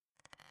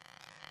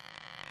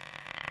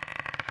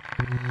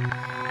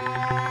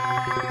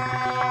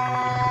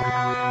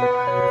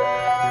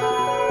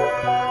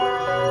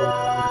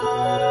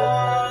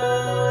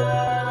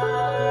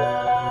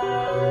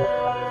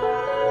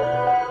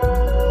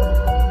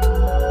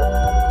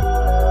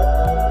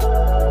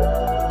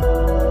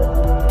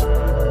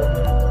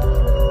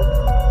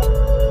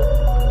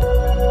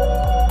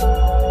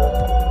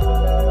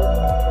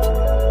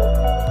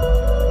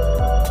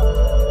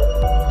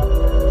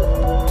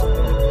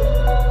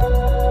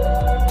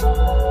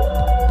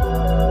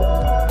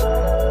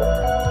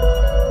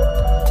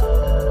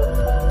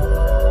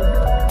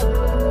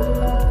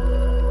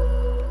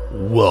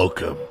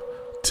Welcome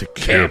to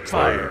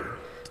Campfire.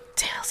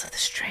 Tales of the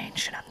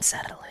strange and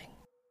unsettling.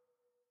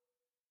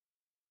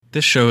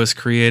 This show is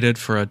created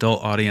for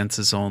adult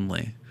audiences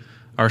only.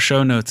 Our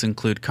show notes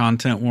include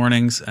content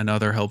warnings and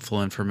other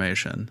helpful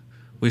information.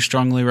 We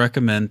strongly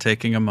recommend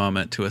taking a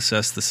moment to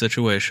assess the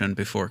situation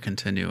before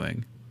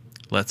continuing.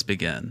 Let's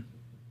begin.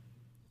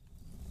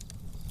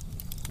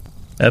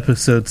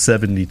 Episode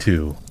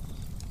 72.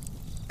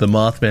 The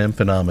Mothman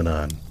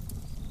Phenomenon.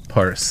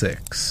 Part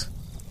 6.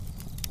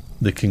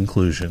 The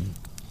conclusion.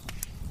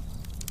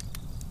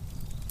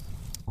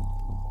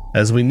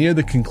 As we near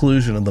the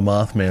conclusion of the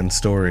Mothman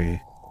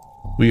story,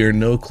 we are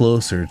no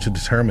closer to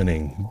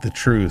determining the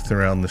truth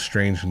around the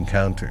strange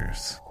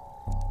encounters.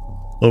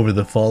 Over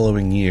the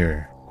following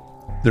year,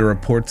 the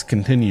reports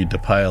continued to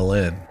pile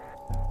in,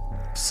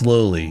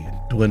 slowly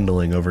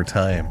dwindling over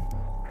time.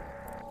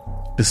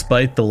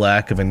 Despite the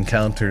lack of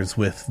encounters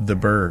with the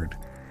bird,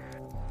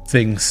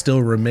 things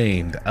still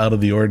remained out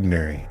of the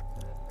ordinary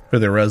for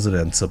the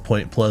residents of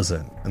Point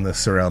Pleasant and the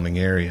surrounding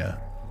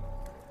area.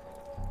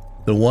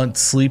 The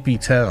once sleepy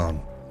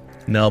town,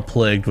 now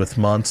plagued with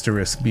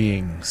monstrous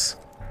beings,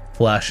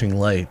 flashing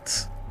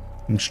lights,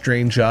 and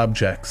strange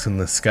objects in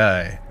the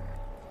sky,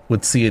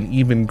 would see an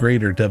even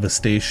greater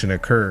devastation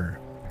occur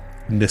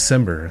in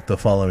December the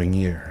following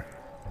year.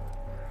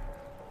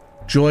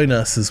 Join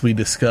us as we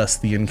discuss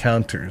the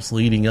encounters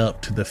leading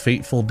up to the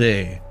fateful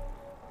day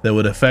that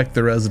would affect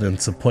the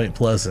residents of Point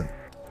Pleasant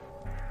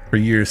for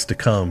years to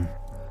come.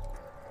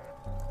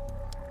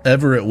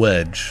 Everett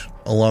Wedge,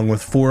 along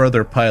with 4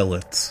 other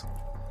pilots,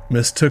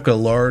 mistook a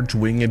large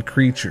winged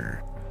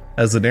creature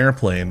as an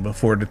airplane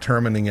before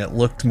determining it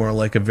looked more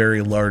like a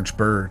very large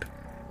bird.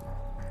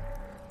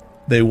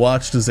 They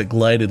watched as it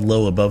glided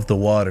low above the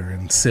water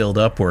and sailed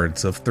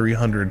upwards of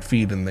 300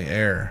 feet in the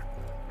air.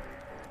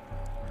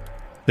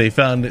 They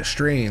found it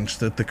strange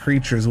that the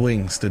creature's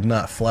wings did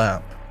not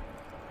flap.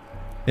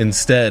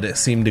 Instead, it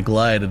seemed to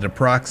glide at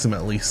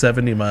approximately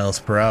 70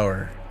 miles per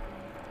hour.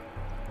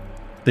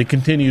 They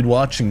continued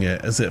watching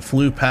it as it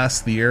flew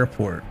past the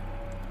airport.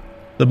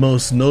 The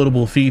most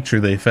notable feature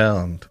they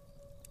found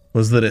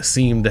was that it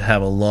seemed to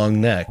have a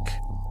long neck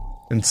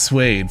and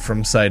swayed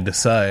from side to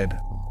side,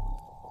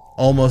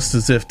 almost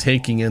as if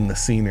taking in the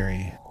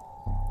scenery.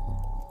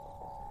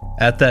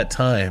 At that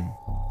time,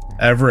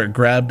 Everett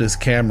grabbed his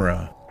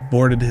camera,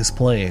 boarded his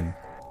plane,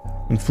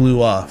 and flew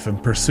off in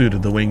pursuit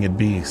of the winged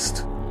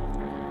beast.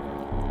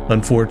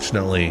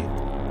 Unfortunately,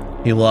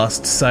 he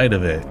lost sight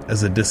of it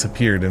as it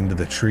disappeared into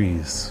the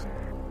trees.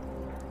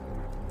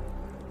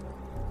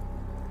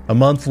 A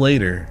month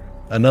later,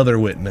 another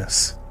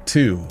witness,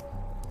 too,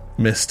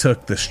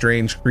 mistook the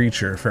strange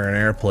creature for an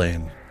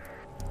airplane.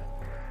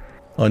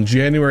 On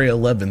January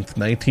 11th,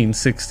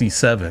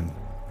 1967,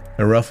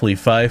 at roughly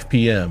 5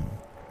 p.m.,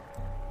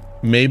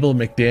 Mabel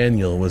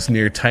McDaniel was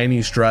near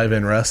Tiny's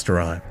Drive-In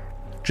restaurant,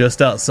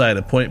 just outside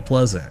of Point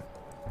Pleasant,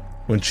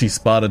 when she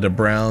spotted a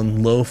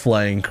brown,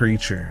 low-flying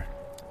creature.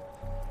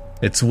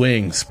 Its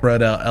wings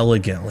spread out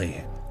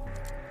elegantly,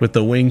 with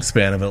a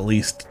wingspan of at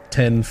least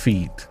 10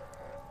 feet.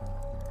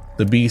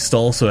 The beast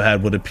also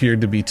had what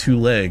appeared to be 2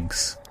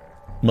 legs,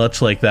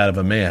 much like that of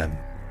a man.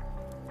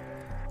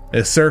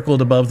 It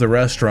circled above the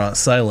restaurant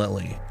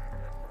silently,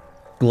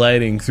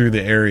 gliding through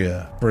the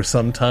area for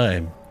some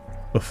time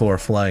before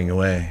flying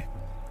away.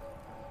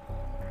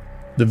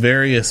 The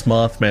various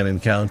Mothman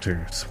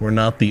encounters were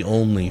not the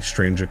only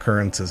strange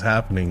occurrences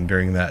happening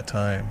during that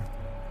time.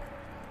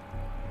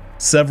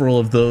 Several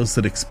of those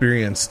that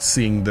experienced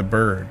seeing the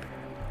bird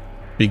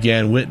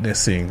began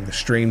witnessing the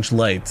strange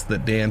lights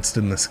that danced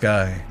in the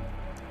sky,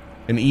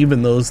 and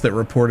even those that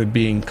reported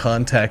being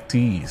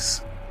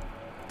contactees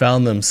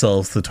found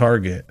themselves the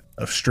target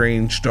of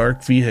strange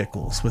dark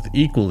vehicles with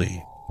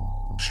equally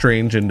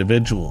strange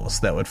individuals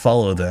that would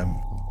follow them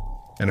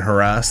and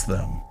harass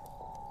them.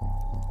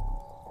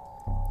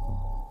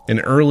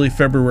 In early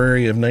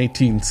February of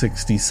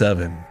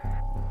 1967,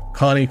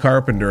 Connie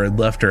Carpenter had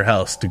left her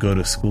house to go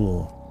to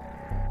school.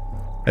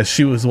 As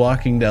she was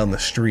walking down the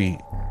street,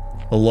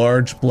 a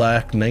large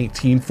black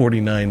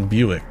 1949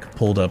 Buick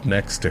pulled up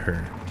next to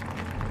her.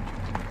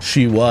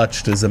 She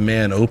watched as a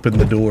man opened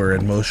the door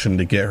and motioned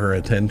to get her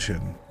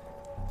attention.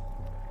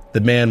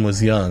 The man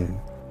was young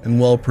and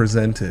well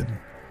presented.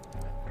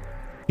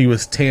 He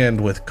was tanned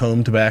with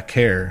combed back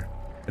hair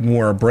and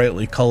wore a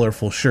brightly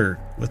colorful shirt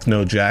with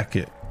no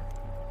jacket,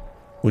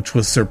 which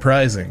was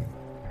surprising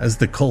as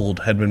the cold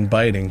had been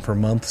biting for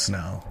months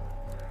now.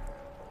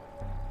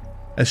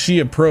 As she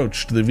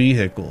approached the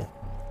vehicle,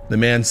 the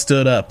man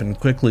stood up and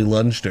quickly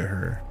lunged at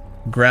her,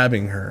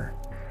 grabbing her.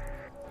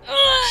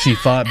 She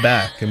fought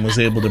back and was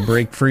able to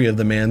break free of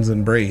the man's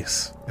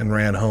embrace and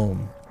ran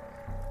home,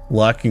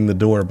 locking the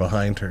door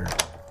behind her.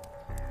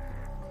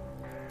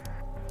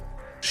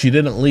 She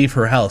didn't leave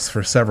her house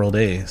for several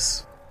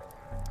days.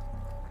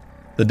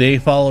 The day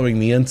following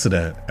the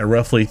incident, at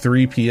roughly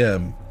 3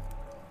 p.m.,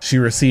 she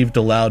received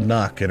a loud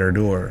knock at her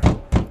door.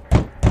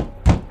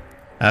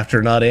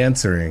 After not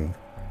answering,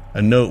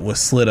 a note was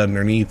slid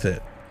underneath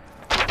it.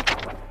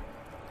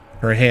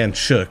 Her hand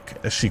shook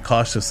as she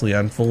cautiously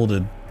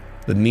unfolded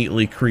the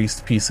neatly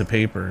creased piece of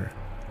paper.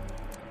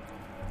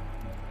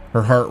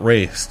 Her heart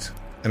raced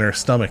and her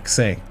stomach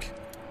sank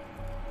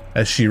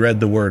as she read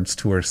the words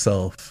to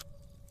herself.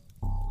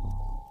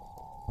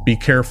 "Be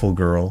careful,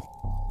 girl.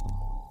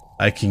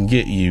 I can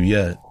get you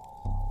yet."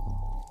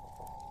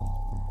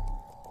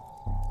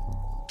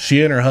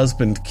 She and her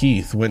husband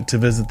Keith went to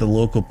visit the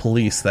local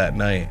police that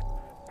night.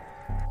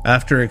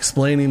 After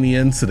explaining the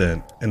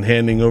incident and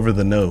handing over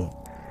the note,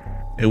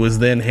 it was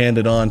then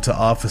handed on to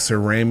Officer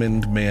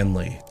Raymond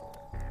Manley.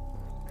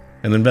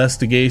 An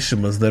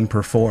investigation was then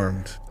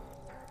performed.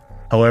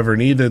 However,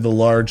 neither the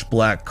large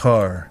black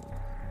car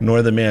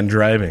nor the man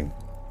driving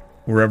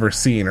were ever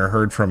seen or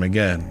heard from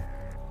again.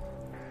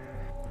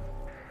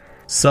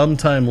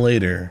 Sometime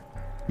later,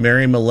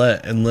 Mary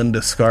Millette and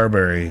Linda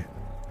Scarberry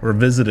were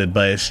visited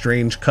by a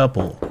strange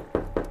couple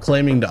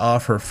claiming to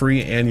offer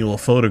free annual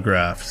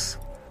photographs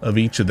of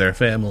each of their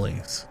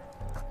families.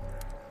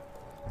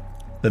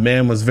 The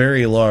man was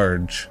very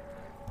large,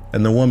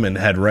 and the woman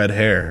had red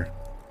hair.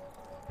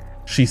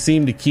 She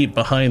seemed to keep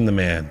behind the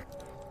man,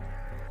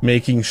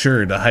 making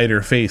sure to hide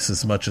her face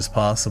as much as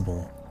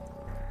possible.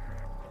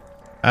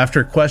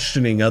 After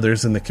questioning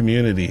others in the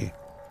community,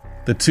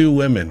 the two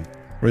women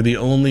were the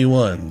only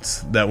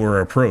ones that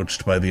were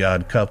approached by the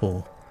odd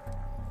couple.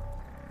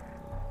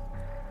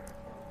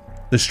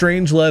 The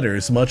strange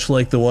letters, much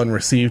like the one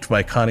received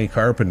by Connie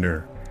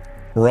Carpenter,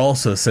 were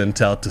also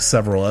sent out to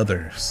several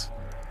others,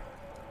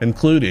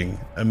 including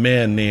a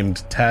man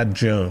named Tad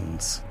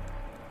Jones.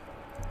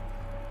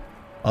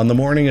 On the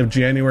morning of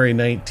January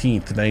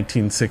 19th,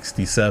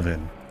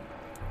 1967,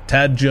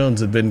 Tad Jones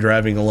had been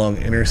driving along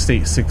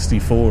Interstate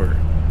 64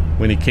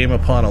 when he came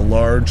upon a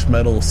large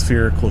metal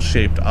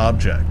spherical-shaped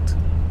object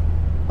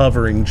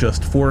hovering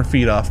just 4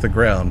 feet off the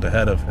ground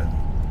ahead of him.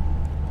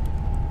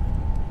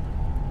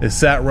 It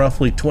sat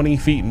roughly 20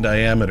 feet in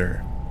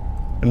diameter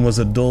and was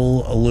a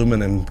dull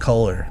aluminum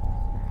color.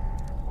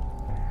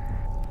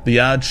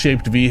 The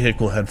odd-shaped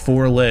vehicle had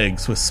 4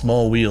 legs with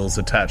small wheels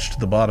attached to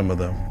the bottom of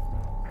them.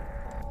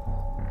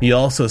 He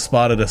also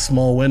spotted a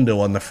small window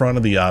on the front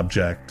of the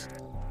object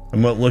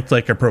and what looked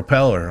like a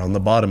propeller on the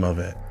bottom of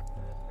it.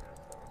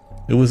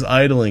 It was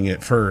idling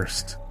at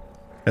first,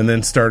 and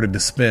then started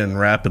to spin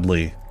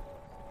rapidly.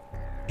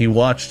 He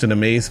watched in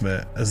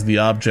amazement as the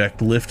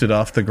object lifted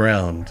off the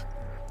ground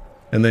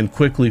and then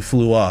quickly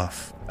flew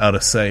off, out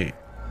of sight.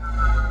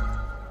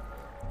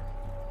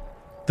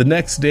 The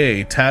next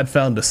day, Tad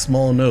found a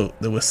small note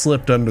that was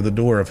slipped under the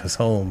door of his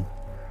home.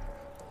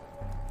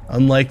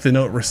 Unlike the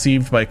note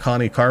received by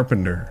Connie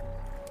Carpenter,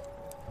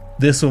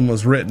 this one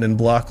was written in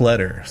block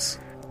letters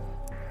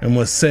and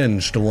was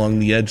singed along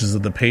the edges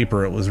of the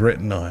paper it was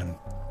written on.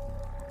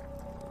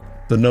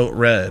 The note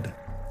read,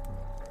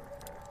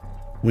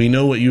 "We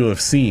know what you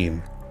have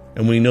seen,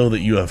 and we know that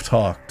you have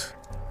talked.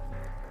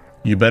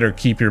 You better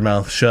keep your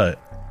mouth shut.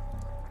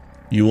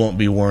 You won't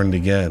be warned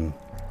again."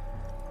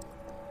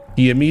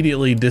 He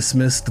immediately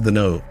dismissed the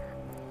note,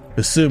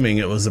 assuming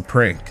it was a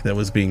prank that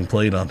was being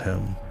played on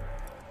him.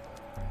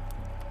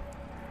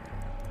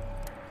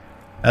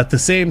 At the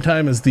same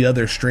time as the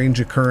other strange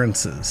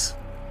occurrences,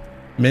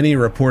 many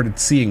reported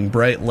seeing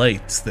bright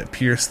lights that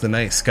pierced the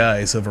night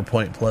skies over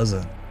Point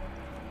Pleasant.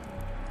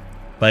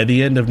 By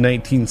the end of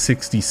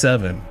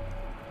 1967,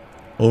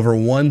 over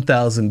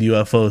 1,000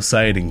 UFO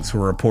sightings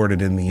were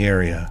reported in the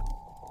area.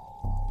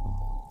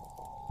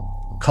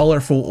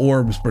 Colorful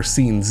orbs were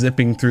seen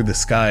zipping through the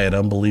sky at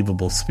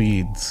unbelievable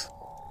speeds.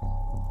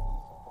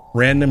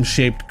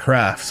 Random-shaped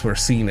crafts were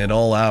seen at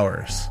all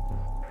hours,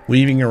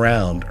 weaving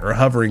around or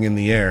hovering in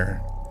the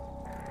air.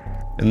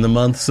 In the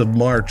months of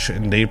March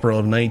and April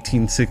of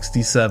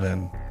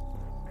 1967,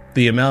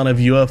 the amount of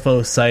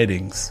UFO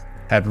sightings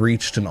had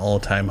reached an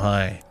all-time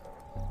high.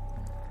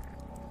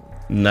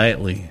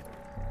 Nightly,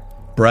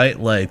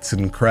 bright lights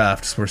and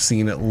crafts were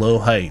seen at low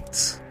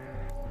heights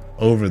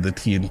over the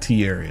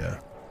TNT area.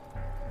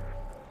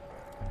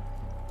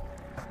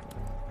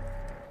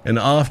 An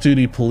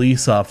off-duty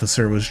police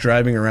officer was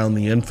driving around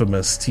the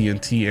infamous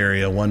TNT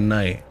area one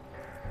night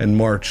in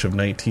March of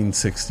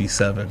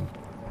 1967.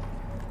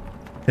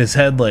 His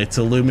headlights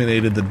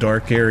illuminated the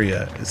dark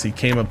area as he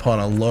came upon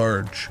a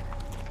large,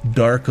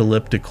 dark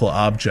elliptical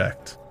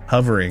object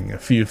hovering a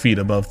few feet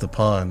above the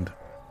pond.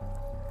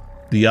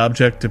 The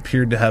object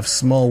appeared to have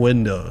small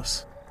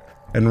windows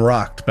and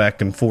rocked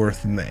back and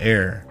forth in the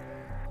air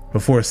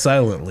before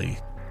silently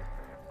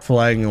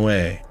flying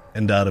away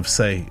and out of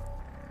sight.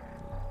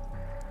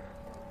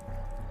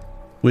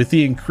 with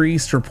the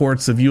increased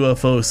reports of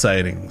UFO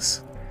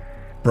sightings,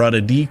 brought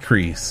a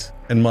decrease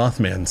in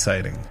Mothman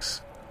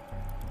sightings.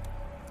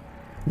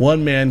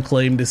 One man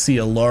claimed to see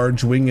a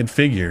large winged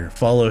figure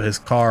follow his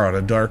car on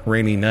a dark,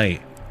 rainy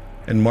night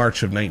in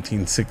March of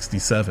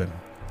 1967.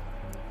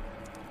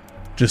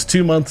 Just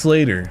 2 months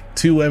later,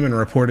 2 women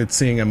reported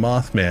seeing a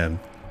Mothman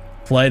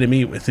fly to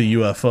meet with a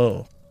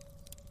UFO.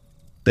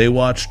 They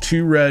watched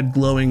 2 red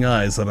glowing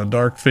eyes on a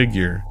dark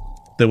figure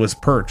that was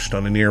perched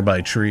on a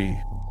nearby tree.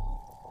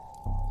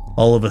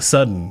 All of a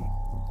sudden,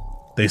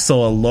 they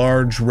saw a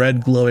large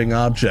red glowing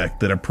object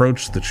that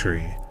approached the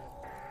tree.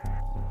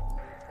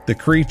 The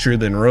creature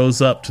then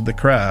rose up to the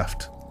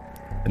craft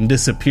and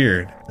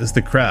disappeared as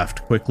the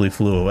craft quickly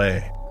flew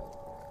away.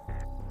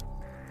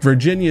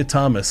 Virginia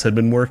Thomas had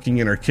been working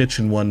in her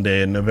kitchen one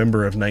day in November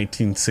of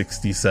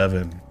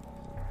 1967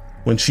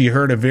 when she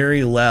heard a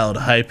very loud,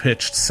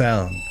 high-pitched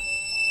sound,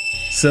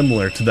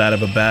 similar to that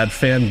of a bad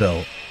fan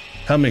belt,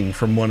 coming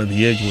from one of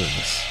the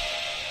igloos.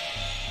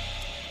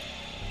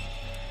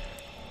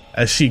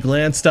 As she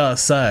glanced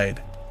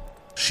outside,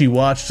 she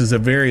watched as a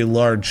very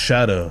large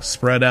shadow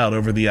spread out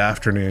over the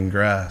afternoon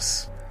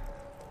grass.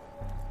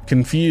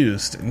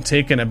 Confused and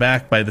taken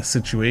aback by the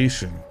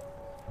situation,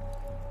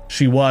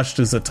 she watched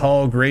as a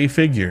tall gray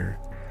figure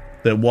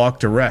that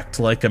walked erect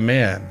like a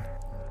man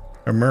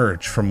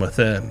emerge from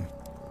within.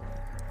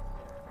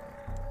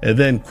 It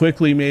then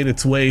quickly made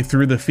its way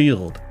through the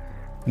field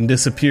and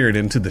disappeared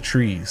into the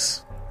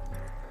trees,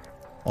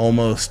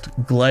 almost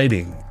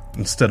gliding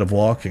instead of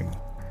walking.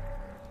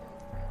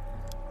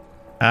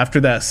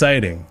 After that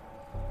sighting,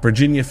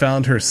 Virginia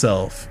found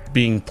herself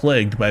being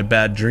plagued by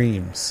bad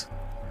dreams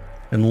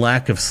and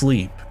lack of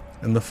sleep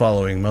in the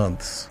following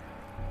months.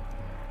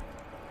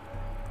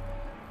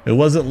 It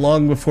wasn't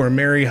long before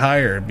Mary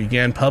Hyre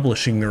began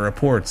publishing the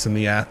reports in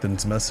the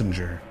Athens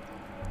Messenger.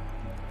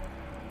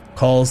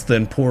 Calls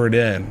then poured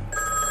in.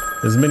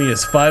 As many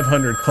as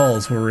 500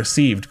 calls were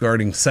received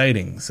regarding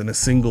sightings in a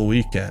single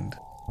weekend.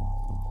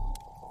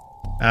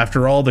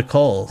 After all the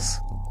calls,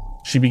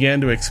 she began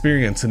to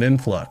experience an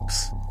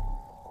influx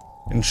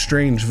and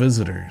strange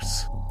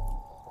visitors.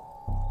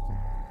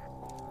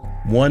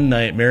 One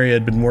night, Mary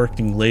had been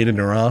working late in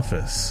her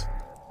office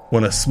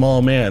when a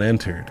small man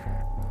entered.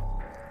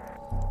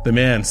 The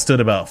man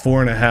stood about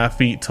 4.5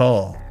 feet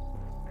tall,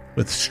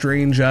 with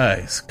strange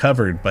eyes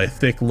covered by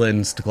thick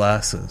lensed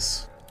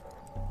glasses.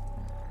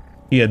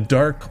 He had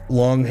dark,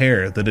 long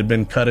hair that had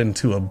been cut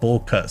into a bowl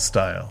cut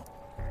style.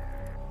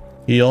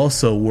 He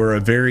also wore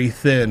a very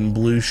thin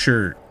blue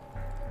shirt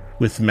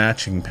with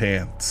matching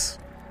pants.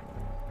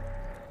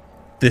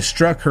 This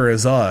struck her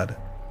as odd,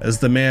 as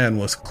the man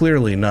was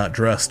clearly not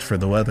dressed for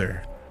the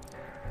weather.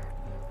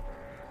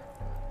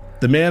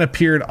 The man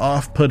appeared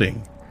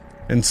off-putting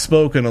and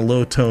spoke in a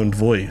low-toned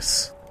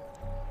voice.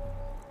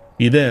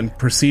 He then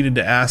proceeded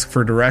to ask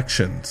for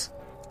directions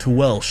to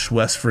Welch,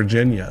 West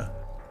Virginia.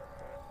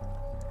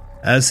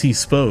 As he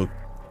spoke,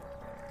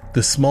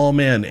 the small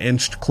man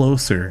inched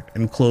closer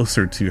and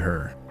closer to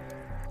her.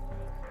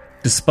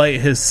 Despite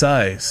his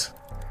size,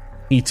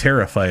 he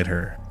terrified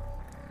her.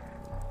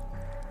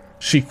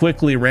 She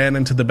quickly ran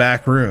into the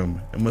back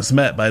room and was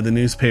met by the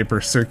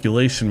newspaper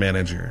circulation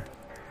manager,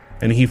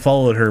 and he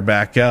followed her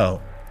back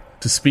out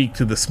to speak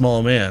to the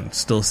small man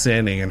still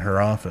standing in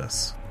her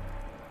office.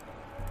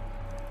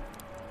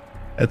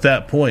 At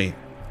that point,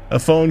 a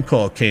phone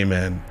call came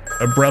in,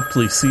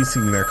 abruptly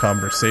ceasing their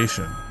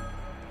conversation.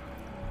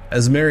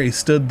 As Mary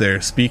stood there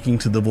speaking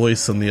to the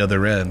voice on the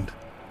other end,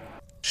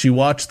 she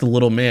watched the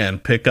little man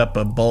pick up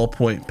a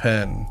ballpoint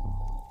pen.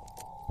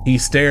 He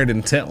stared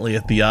intently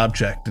at the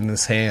object in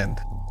his hand.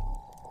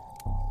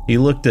 He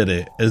looked at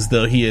it as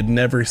though he had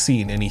never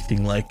seen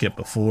anything like it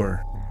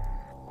before.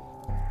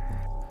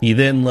 He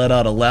then let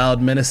out a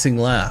loud, menacing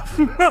laugh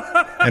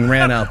and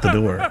ran out the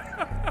door,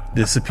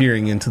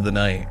 disappearing into the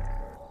night.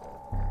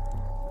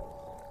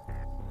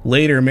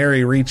 Later,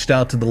 Mary reached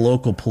out to the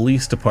local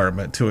police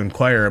department to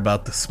inquire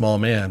about the small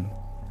man.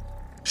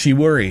 She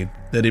worried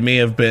that he may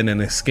have been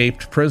an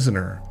escaped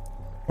prisoner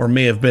or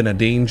may have been a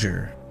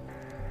danger.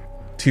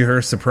 To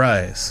her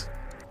surprise,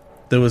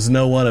 there was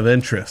no one of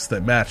interest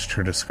that matched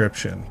her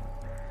description.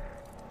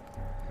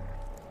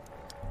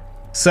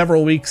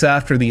 Several weeks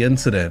after the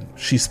incident,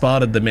 she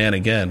spotted the man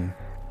again.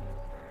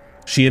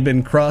 She had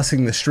been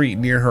crossing the street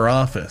near her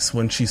office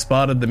when she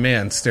spotted the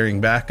man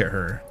staring back at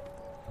her.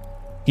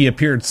 He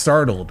appeared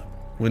startled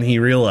when he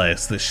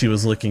realized that she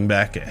was looking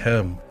back at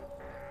him.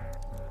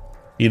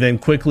 He then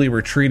quickly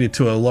retreated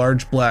to a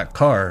large black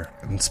car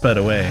and sped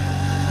away.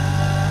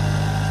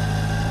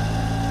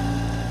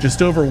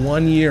 Just over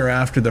 1 year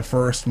after the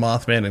first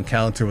Mothman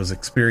encounter was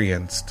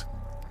experienced,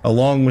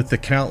 along with the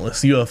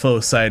countless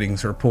UFO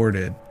sightings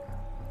reported,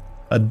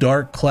 a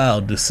dark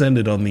cloud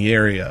descended on the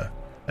area,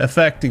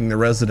 affecting the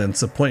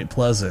residents of Point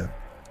Pleasant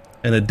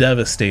in a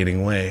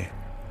devastating way.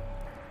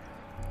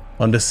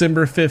 On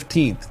December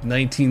 15,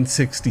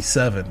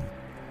 1967,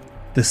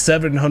 the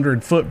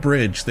 700-foot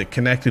bridge that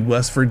connected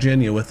West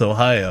Virginia with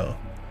Ohio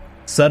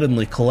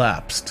suddenly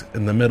collapsed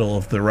in the middle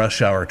of the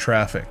rush hour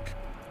traffic.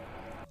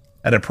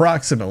 At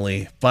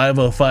approximately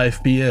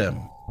 5:05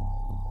 p.m.,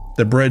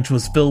 the bridge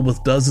was filled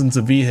with dozens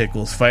of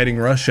vehicles fighting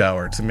rush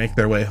hour to make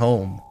their way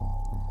home.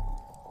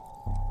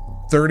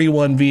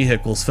 31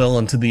 vehicles fell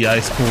into the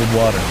ice-cold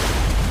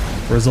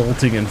water,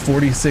 resulting in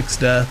 46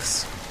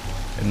 deaths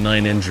and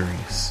 9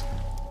 injuries.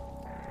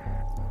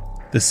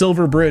 The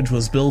Silver Bridge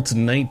was built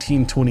in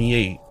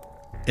 1928.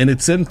 In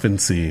its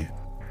infancy,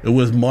 it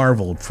was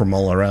marveled from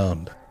all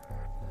around.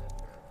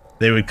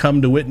 They would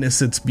come to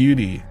witness its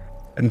beauty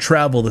and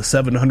travel the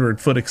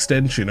 700-foot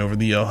extension over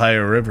the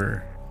Ohio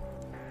River.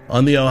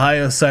 On the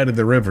Ohio side of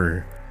the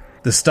river,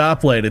 the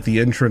stoplight at the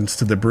entrance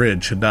to the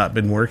bridge had not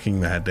been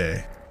working that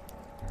day.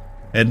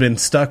 It had been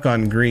stuck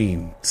on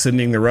green,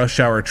 sending the rush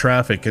hour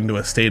traffic into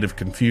a state of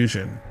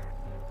confusion.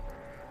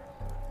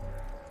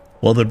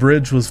 While the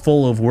bridge was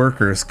full of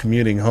workers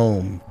commuting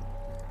home,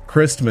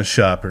 Christmas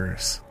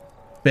shoppers,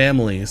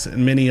 families,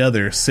 and many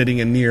others sitting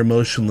in near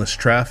motionless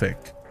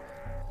traffic,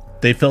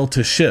 they felt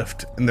a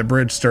shift and the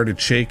bridge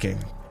started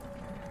shaking.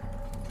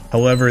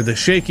 However, the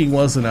shaking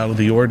wasn't out of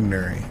the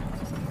ordinary.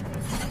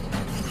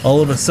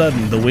 All of a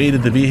sudden, the weight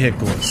of the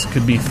vehicles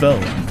could be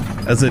felt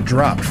as it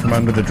dropped from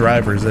under the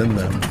drivers in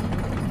them.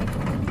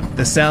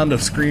 The sound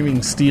of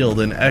screaming steel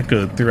then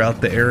echoed throughout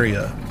the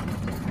area.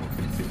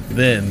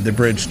 Then, the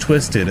bridge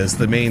twisted as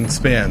the main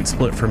span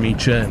split from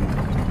each end.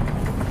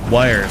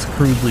 Wires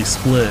crudely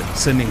split,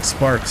 sending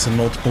sparks in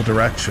multiple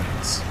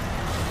directions.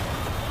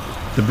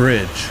 The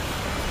bridge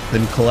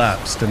then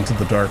collapsed into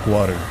the dark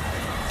water.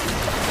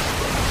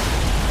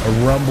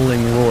 A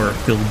rumbling roar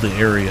filled the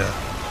area,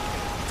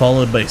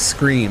 followed by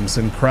screams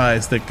and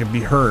cries that could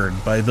be heard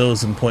by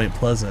those in Point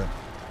Pleasant.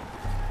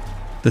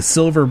 The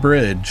Silver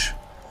Bridge,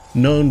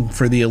 known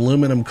for the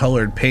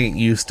aluminum-colored paint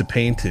used to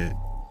paint it,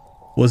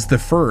 was the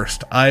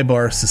first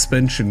I-bar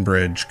suspension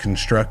bridge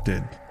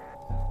constructed.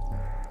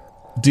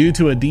 Due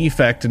to a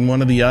defect in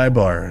one of the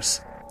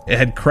I-bars, it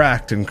had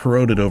cracked and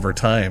corroded over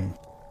time.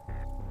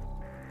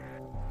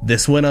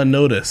 This went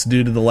unnoticed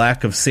due to the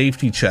lack of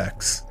safety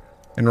checks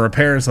and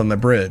repairs on the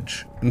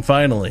bridge, and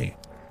finally,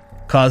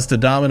 caused a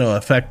domino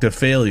effect of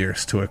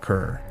failures to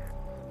occur,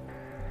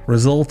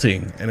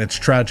 resulting in its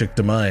tragic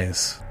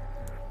demise.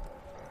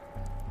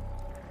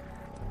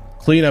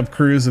 Cleanup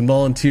crews and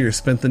volunteers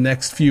spent the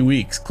next few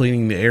weeks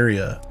cleaning the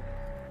area.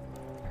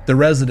 The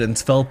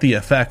residents felt the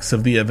effects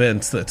of the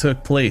events that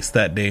took place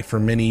that day for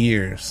many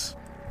years.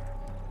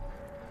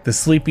 The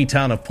sleepy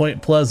town of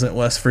Point Pleasant,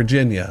 West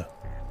Virginia,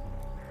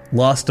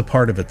 lost a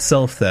part of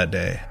itself that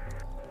day.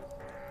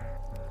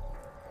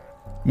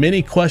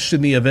 Many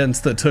questioned the events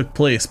that took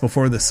place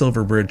before the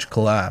Silver Bridge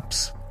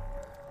collapse.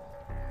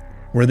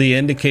 Were they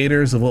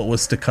indicators of what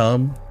was to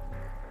come?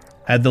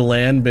 Had the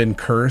land been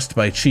cursed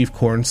by Chief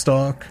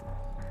Cornstalk?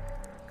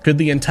 Could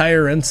the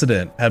entire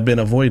incident have been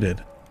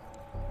avoided?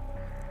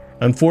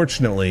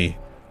 Unfortunately,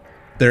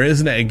 there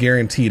isn't a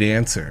guaranteed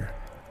answer.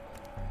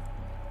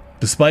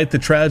 Despite the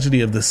tragedy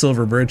of the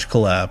Silver Bridge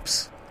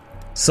collapse,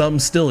 some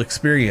still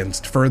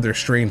experienced further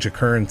strange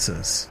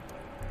occurrences.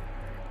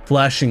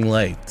 Flashing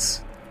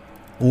lights,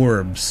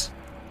 orbs,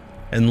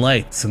 and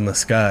lights in the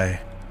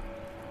sky.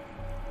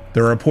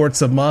 The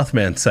reports of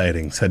Mothman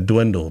sightings had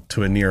dwindled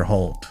to a near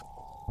halt.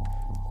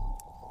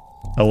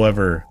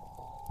 However,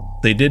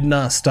 they did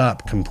not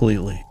stop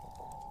completely.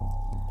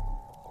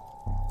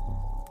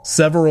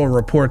 Several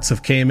reports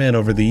have came in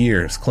over the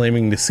years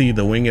claiming to see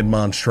the winged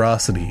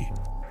monstrosity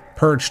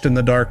perched in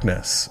the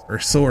darkness or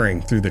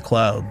soaring through the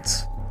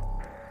clouds.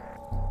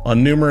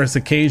 On numerous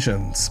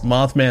occasions,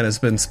 Mothman has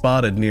been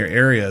spotted near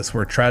areas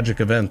where tragic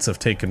events have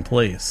taken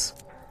place.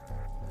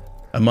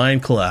 A mine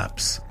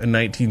collapse in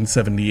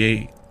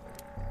 1978.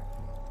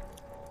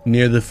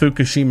 Near the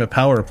Fukushima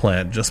power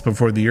plant just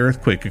before the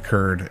earthquake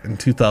occurred in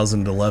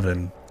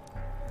 2011.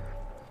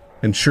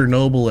 In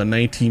Chernobyl in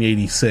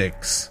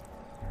 1986.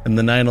 And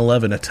the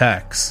 9/11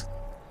 attacks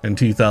in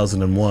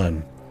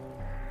 2001,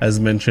 as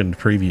mentioned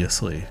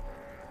previously.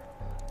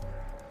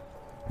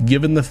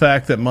 Given the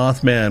fact that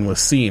Mothman was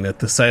seen at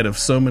the site of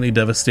so many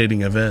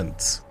devastating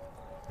events,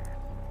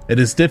 it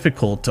is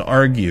difficult to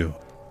argue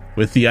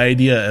with the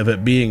idea of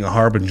it being a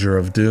harbinger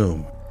of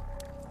doom,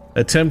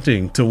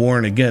 attempting to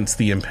warn against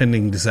the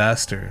impending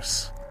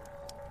disasters.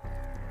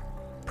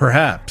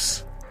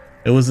 Perhaps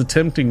it was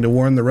attempting to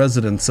warn the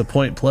residents of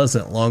Point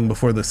Pleasant long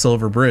before the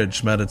Silver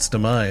Bridge met its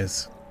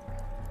demise.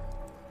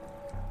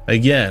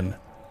 Again,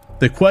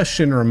 the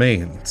question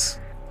remains.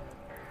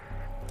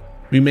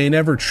 We may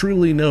never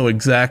truly know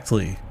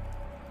exactly,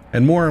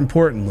 and more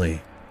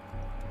importantly,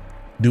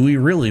 do we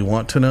really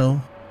want to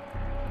know?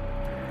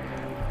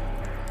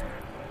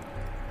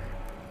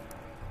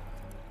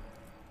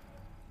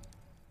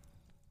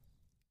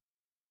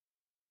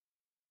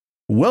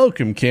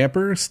 Welcome,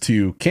 campers,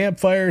 to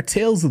Campfire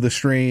Tales of the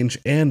Strange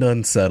and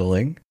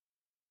Unsettling.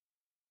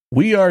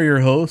 We are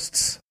your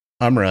hosts.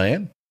 I'm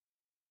Ryan.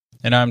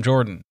 And I'm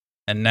Jordan.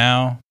 And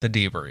now, the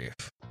debrief.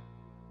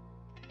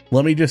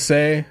 Let me just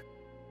say,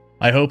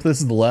 I hope this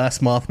is the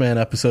last Mothman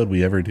episode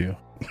we ever do.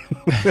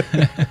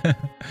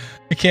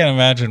 I can't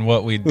imagine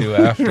what we'd do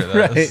after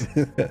this.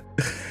 Right.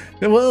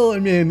 Well, I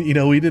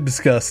mean, we did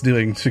discuss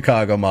doing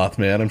Chicago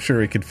Mothman. I'm sure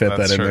we could fit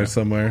That's that in true. there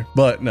somewhere.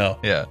 But no,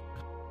 Yeah.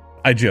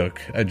 I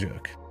joke.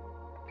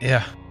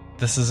 Yeah.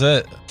 This is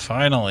it.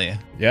 Finally.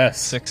 Yes.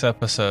 6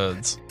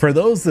 episodes. For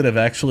those that have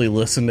actually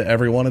listened to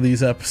every one of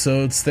these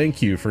episodes,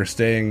 thank you for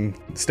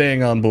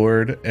staying on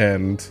board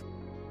and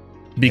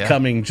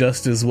becoming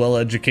just as well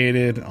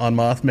educated on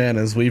Mothman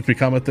as we've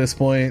become at this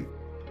point.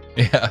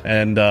 Yeah.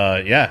 And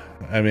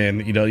I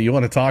mean, you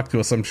want to talk to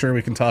us, I'm sure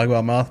we can talk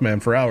about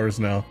Mothman for hours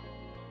now.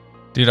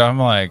 Dude, I'm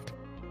like,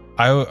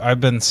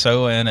 I've been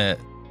so in it.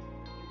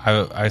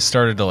 I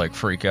started to like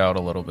freak out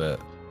a little bit.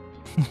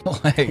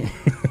 Like,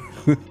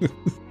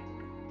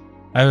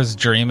 I was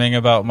dreaming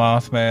about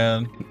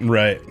Mothman.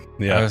 Right.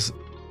 Yeah.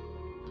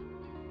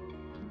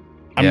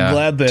 I'm Yeah,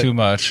 glad that too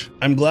much.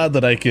 I'm glad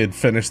that I could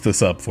finish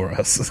this up for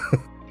us.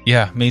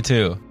 Yeah, me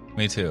too.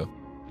 It's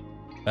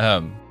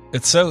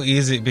so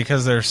easy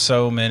because there's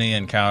so many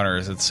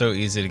encounters. It's so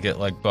easy to get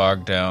like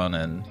bogged down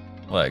and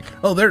like.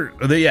 Oh, there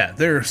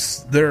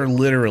are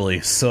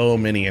literally so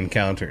many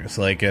encounters.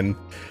 Like, and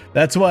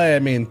that's why, I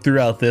mean,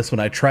 throughout this, when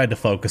I tried to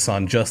focus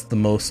on just the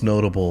most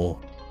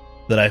notable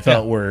that I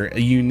felt were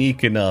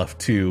unique enough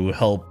to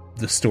help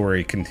the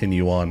story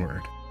continue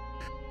onward.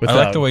 I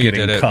like the way you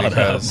did it caught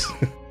because,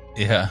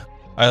 yeah,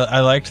 I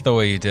liked the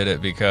way you did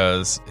it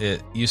because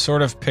you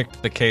sort of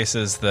picked the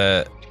cases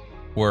that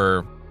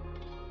were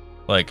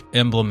like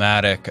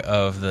emblematic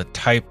of the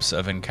types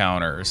of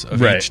encounters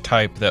of each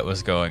type that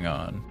was going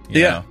on.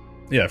 You know?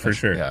 Yeah, for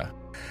sure. Yeah.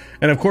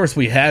 And of course,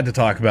 we had to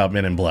talk about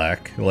Men in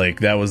Black. Like,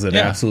 that was an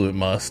absolute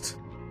must.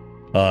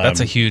 That's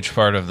a huge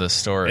part of this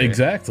story.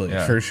 Exactly,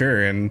 for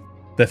sure. And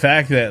the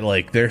fact that,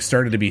 like, there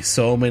started to be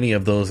so many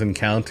of those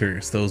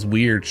encounters, those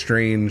weird,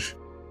 strange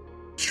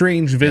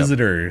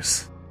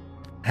visitors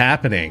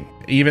happening.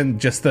 Even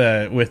just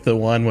with the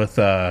one with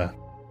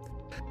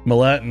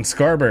Millette and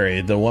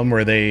Scarberry, the one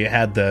where they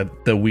had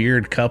the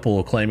weird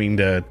couple claiming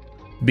to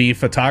be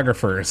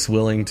photographers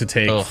willing to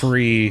take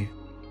free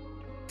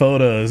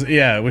photos.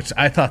 Yeah, which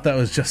I thought that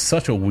was just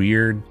such a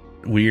weird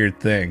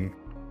thing.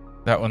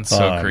 That one's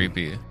so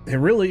creepy. It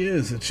really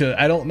is. It's just,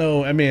 I don't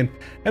know. I mean,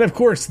 and of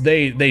course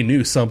they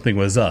knew something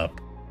was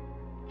up.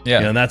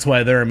 Yeah. And that's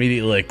why they're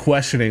immediately like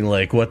questioning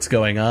like what's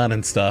going on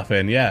and stuff.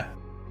 And yeah,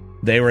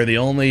 they are the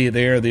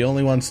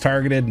only ones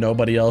targeted.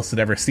 Nobody else had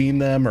ever seen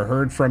them or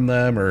heard from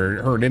them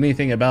or heard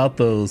anything about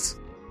those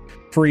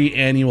free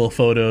annual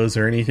photos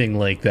or anything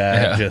like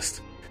that. Yeah.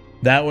 Just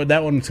that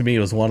one to me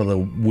was one of the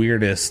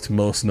weirdest,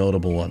 most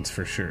notable ones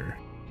for sure.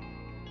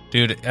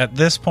 Dude, at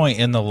this point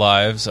in the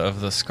lives of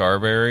the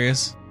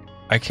Scarberrys,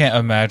 I can't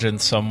imagine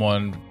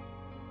someone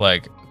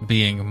like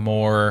having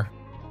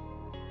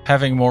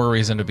more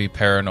reason to be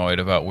paranoid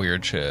about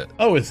weird shit.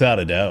 Oh, without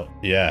a doubt.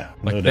 Yeah.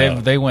 Like no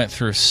doubt. they went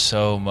through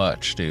so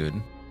much, dude.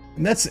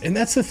 And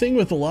that's the thing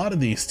with a lot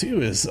of these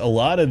too, is a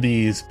lot of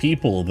these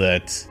people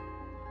that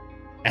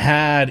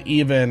had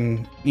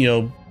even,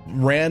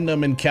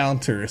 random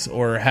encounters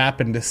or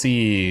happened to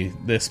see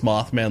this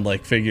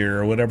Mothman-like figure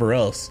or whatever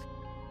else,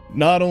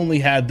 not only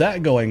had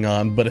that going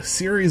on, but a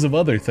series of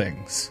other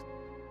things.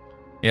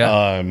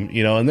 Yeah.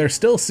 And they're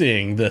still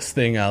seeing this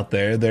thing out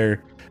there.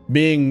 They're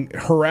being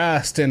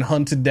harassed and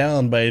hunted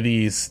down by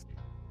these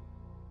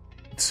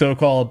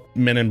so-called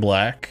Men in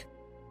Black.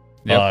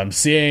 Yep.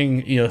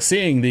 Seeing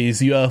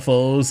these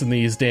UFOs and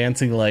these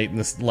dancing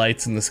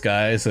lights in the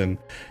skies, and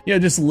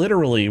just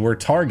literally were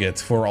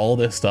targets for all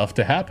this stuff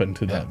to happen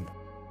to them.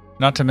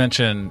 Not to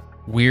mention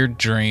weird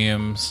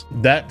dreams.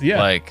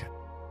 Like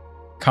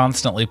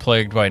constantly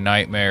plagued by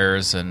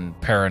nightmares and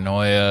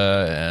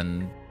paranoia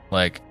and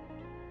like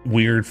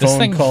weird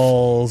phone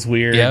calls,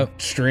 weird,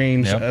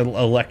 strange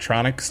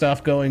electronic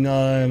stuff going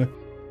on.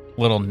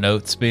 Little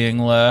notes being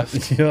left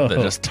that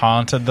just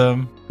taunted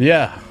them.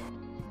 Yeah.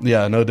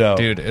 Yeah, no doubt.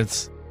 Dude,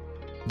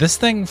 this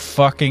thing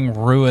fucking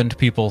ruined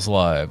people's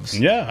lives.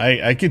 Yeah,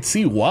 I could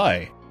see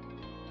why.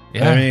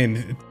 Yeah. I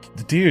mean,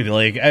 dude,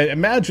 like, I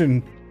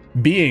imagine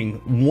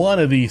being one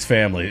of these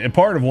families, a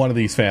part of one of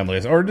these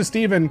families, or just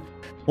even,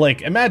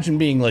 like, imagine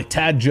being like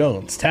Tad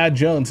Jones. Tad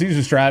Jones, he's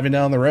just driving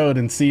down the road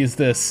and sees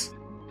this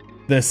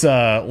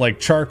like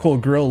charcoal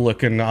grill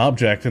looking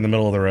object in the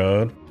middle of the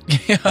road.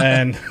 Yeah.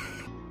 And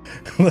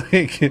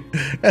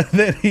and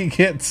then he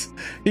gets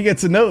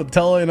a note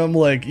telling him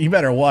like he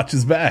better watch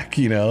his back,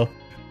 and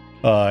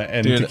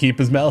Dude, to keep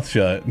his mouth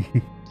shut.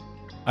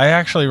 I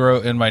actually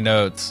wrote in my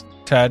notes,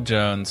 Tad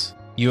Jones,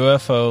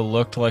 UFO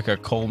looked like a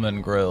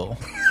Coleman grill.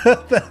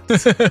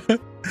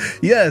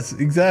 Yes,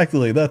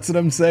 exactly. That's what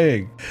I'm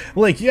saying.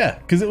 Like, yeah,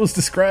 because it was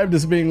described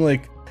as being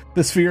like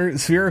the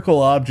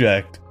spherical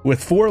object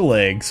with 4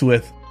 legs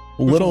with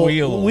little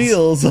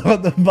wheels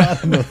on the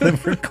bottom of it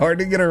for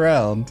carting it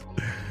around.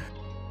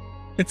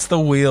 It's the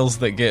wheels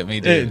that get me,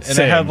 dude. It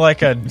had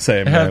like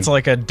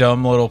a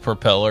dumb little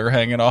propeller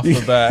hanging off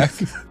the back.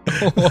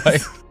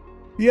 Like,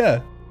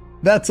 yeah,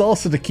 that's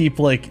also to keep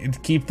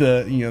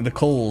the the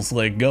coals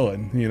like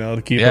going,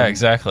 to keep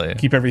exactly,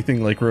 keep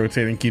everything like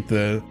rotating, keep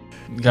the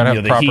gotta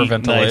have the proper heat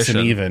ventilation, nice and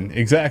even.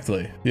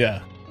 Exactly.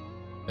 Yeah.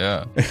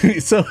 Yeah.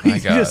 So he My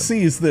God. just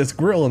sees this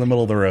grill in the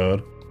middle of the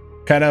road,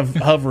 kind of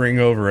hovering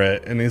over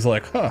it, and he's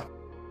like, huh,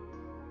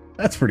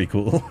 that's pretty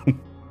cool.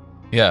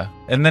 Yeah.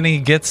 And then he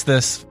gets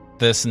this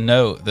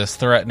note, this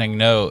threatening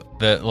note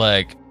that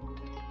like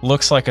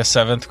looks like a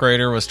 7th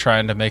grader was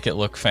trying to make it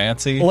look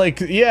fancy. Like,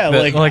 yeah,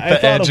 like I the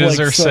thought edges of,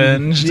 like, are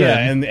singed. Yeah,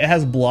 and it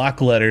has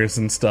block letters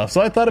and stuff. So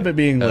I thought of it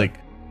being like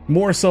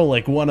more so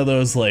like one of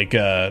those like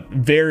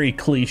very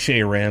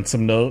cliche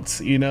ransom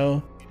notes, you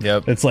know?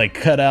 Yep. It's like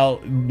cut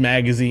out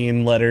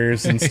magazine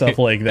letters and stuff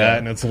like that, Yeah.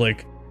 and it's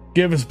like,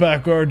 give us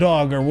back our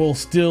dog or we'll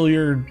steal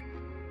your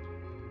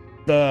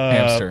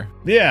Hamster.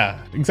 Yeah,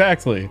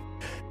 exactly.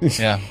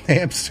 Yeah.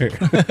 Hamster.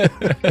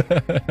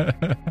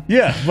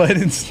 Yeah, but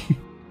it's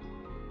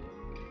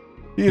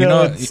you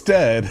know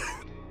instead.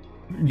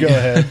 Go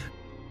ahead.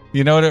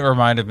 You know what it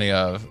reminded me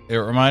of? It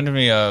reminded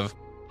me of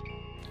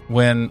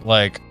when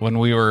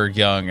we were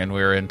young and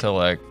we were into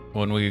like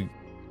when we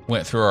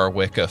went through our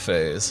Wicca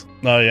phase,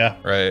 Oh yeah.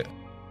 right?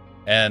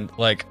 And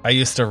like I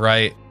used to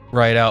write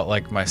out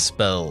like my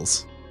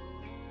spells,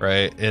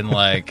 right? In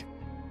like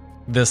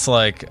this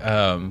like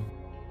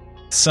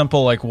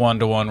simple like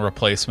 1-to-1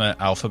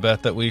 replacement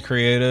alphabet that we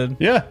created,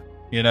 Yeah.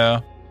 you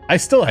know? I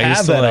still I have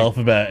used to, that like-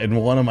 alphabet in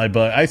one of my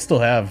books. I still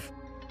have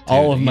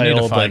all of you my need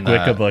to old like find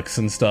that. Wicca books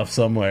and stuff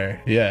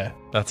somewhere. Yeah.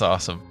 That's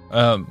awesome.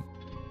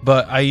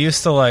 But I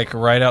used to like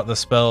write out the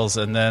spells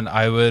and then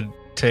I would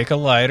take a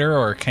lighter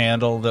or a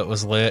candle that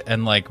was lit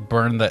and like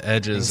burn the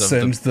edges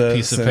of the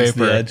piece of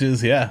paper. The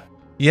edges, yeah.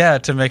 Yeah,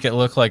 to make it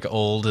look like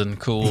old and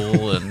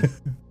cool and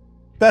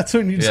That's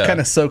when you just Yeah. kind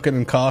of soak it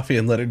in coffee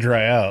and let it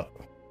dry out.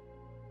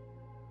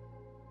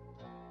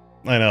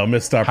 I know,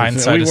 missed opportunity.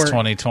 hindsight is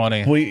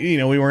 2020. We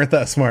weren't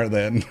that smart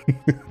then.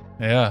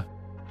 Yeah.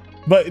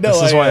 But no,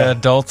 This is why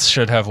adults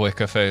should have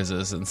Wicca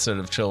phases instead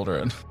of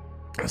children.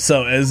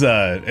 So as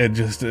and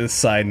just a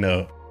side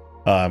note,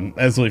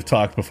 as we've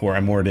talked before,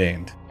 I'm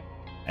ordained,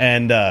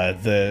 and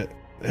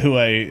who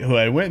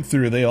I went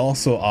through, they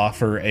also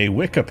offer a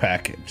Wicca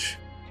package,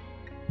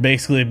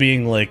 basically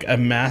being like a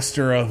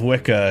master of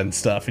Wicca and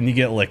stuff, and you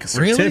get like a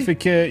Really?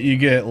 certificate, you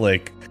get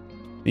like,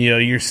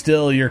 you're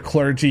still your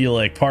clergy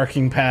like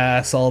parking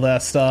pass, all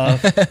that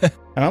stuff.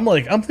 And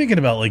I'm thinking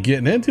about like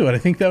getting into it. I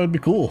think that would be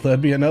cool.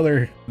 That'd be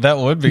another That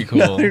would be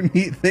cool. another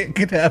neat thing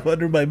to have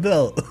under my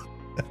belt.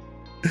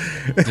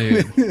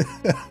 Dude.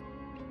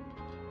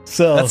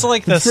 So That's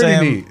like the it's pretty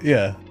same- neat,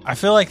 yeah. I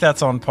feel like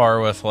that's on par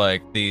with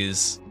like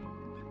these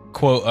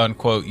quote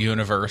unquote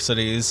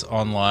universities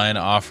online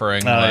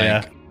offering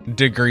yeah.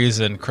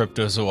 degrees in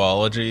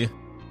cryptozoology.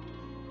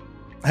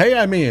 Hey,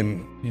 I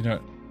mean,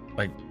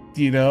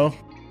 You know,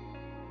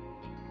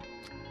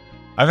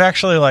 I've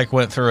actually like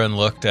went through and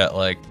looked at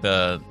like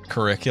the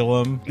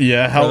curriculum.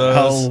 yeah.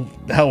 those-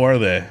 How are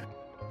they?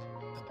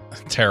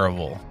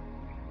 Terrible.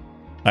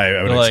 I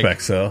would They're like-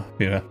 expect so.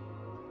 Yeah.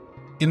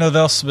 You know,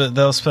 they'll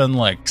spend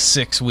like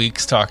 6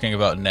 weeks talking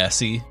about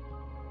Nessie,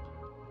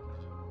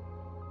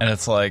 and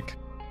it's like,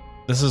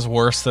 this is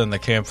worse than the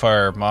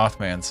Campfire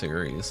Mothman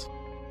series.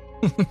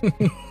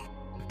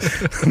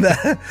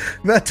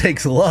 that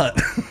takes a lot.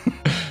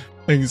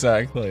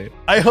 Exactly.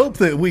 I hope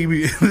that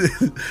we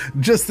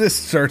just this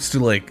starts to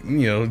like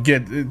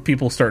get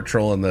people start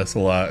trolling this a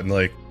lot, and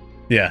like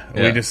we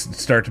just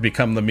start to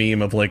become the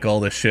meme of like all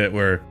this shit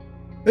where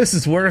this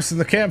is worse than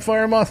the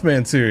Campfire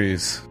Mothman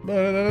series.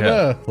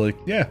 Yeah. Like,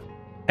 yeah.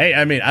 Hey,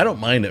 I mean, I don't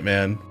mind it,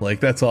 man.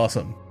 Like, that's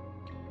awesome.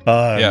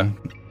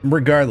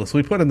 Regardless,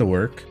 we put in the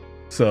work,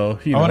 so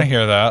I want to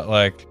hear that.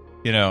 Like,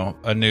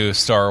 a new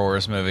Star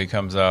Wars movie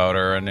comes out,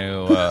 or a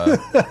new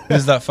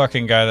who's that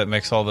fucking guy that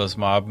makes all those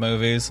mob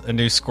movies? A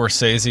new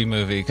Scorsese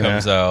movie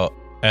comes out,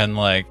 and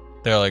like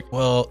they're like,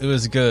 well, it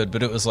was good,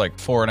 but it was like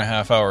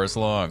 4.5 hours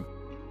long.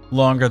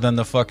 Longer than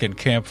the fucking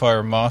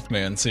Campfire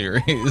Mothman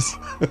series.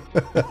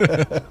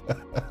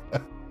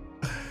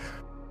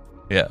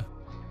 Yeah.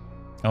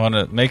 I want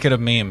to make it a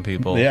meme,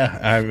 people.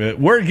 Yeah,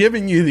 we're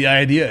giving you the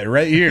idea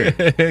right here.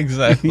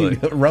 Exactly.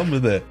 Run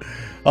with it.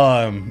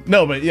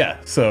 No, but yeah.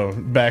 So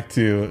back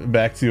to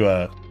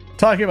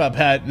talking about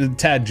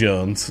Tad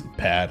Jones.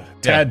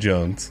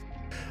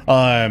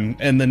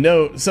 And the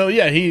note. So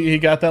yeah, he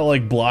got that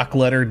like block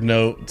lettered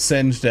note,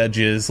 singed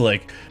edges.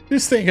 Like,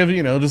 just think of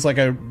just like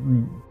a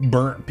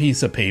burnt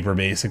piece of paper,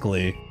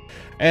 basically.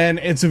 And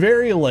it's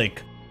very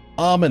like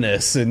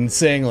ominous and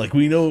saying like,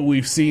 we know what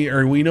we've seen,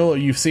 or we know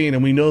what you've seen,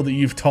 and we know that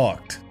you've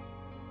talked.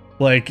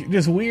 Like,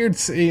 just weird,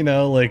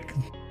 like,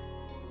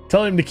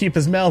 tell him to keep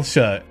his mouth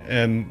shut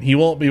and he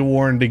won't be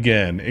warned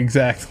again.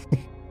 Exactly.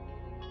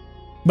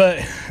 But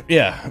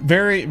yeah,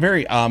 very,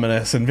 very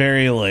ominous and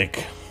very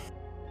like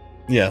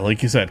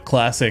you said,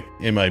 classic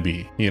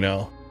MIB,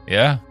 Yeah.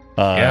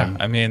 Yeah.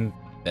 I mean,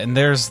 and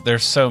there's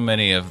so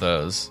many of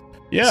those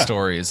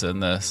stories in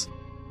this,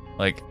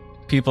 like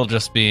people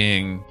just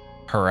being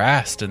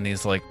harassed in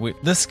these like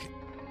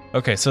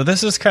okay, so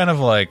this is kind of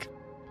like,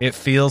 it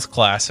feels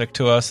classic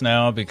to us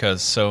now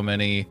because so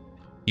many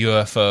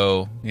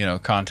UFO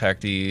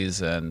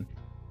contactees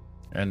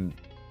and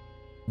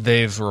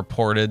they've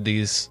reported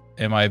these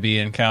MIB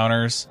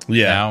encounters.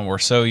 Yeah. Now, and we're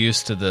so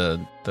used to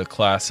the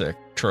classic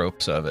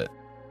tropes of it.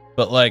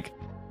 But like,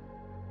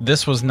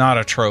 this was not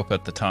a trope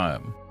at the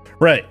time.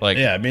 Right. Like,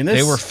 yeah, I mean,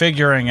 they were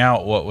figuring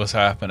out what was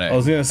happening. I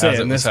was going to say, as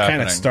it and was this kind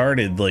happening. of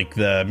started like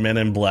the Men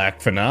in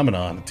Black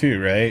phenomenon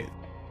too, right?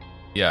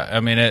 Yeah, I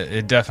mean,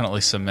 it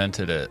definitely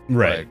cemented it.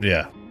 Right. Like,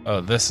 yeah.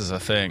 oh, this is a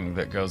thing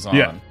that goes on.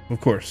 Yeah,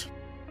 of course.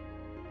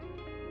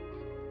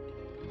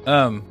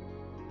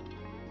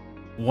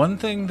 One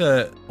thing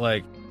that,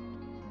 like,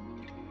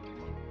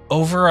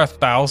 over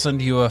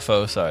 1,000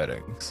 UFO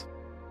sightings.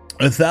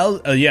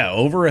 1,000,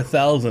 over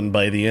 1,000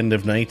 by the end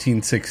of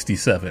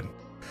 1967.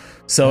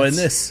 So in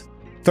this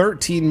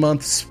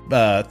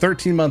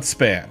 13-month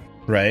span,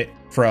 right,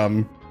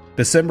 from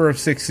December of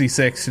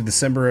 66 to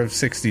December of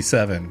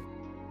 67,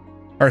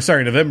 or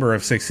sorry, November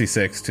of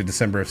 66 to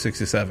December of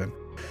 67,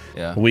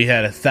 Yeah. we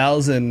had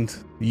 1,000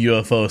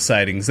 UFO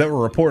sightings that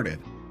were reported.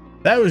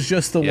 That was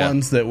just the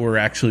ones that were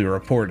actually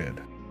reported,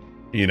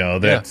 you know,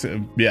 that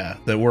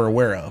that we're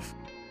aware of.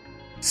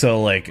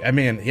 So, like, I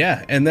mean,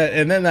 yeah, and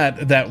then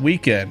that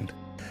weekend,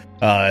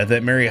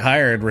 that Mary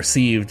Hyard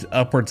received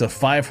upwards of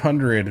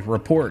 500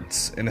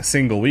 reports in a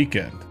single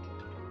weekend.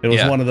 It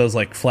was one of those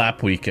like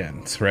flap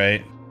weekends,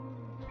 right?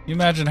 You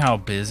imagine how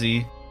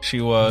busy she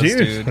was,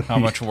 dude. How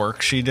much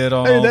work she did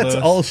on I mean, that's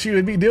this. all she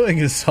would be doing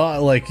is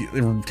like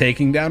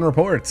taking down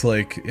reports.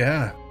 Like,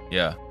 yeah,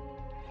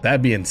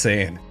 that'd be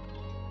insane.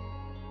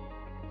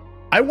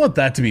 I want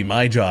that to be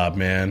my job,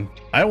 man.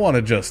 I want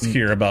to just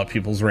hear about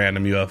people's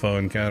random UFO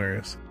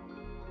encounters.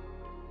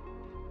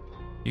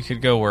 You could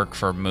go work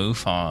for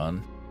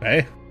MUFON.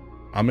 Hey,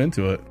 I'm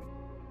into it.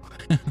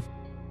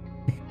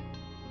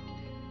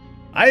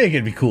 I think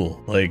it'd be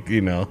cool. Like,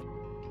 you know,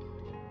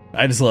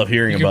 I just love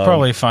hearing You about could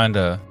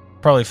them.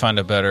 probably find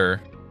a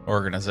better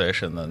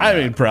organization than I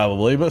that. mean,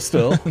 probably, but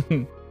still.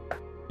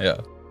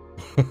 Yeah.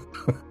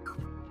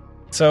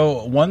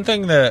 So one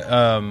thing that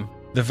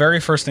the very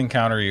first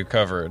encounter you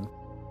covered,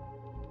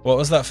 what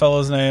was that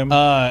fellow's name?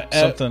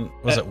 Something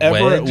was it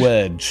Everett Wedge?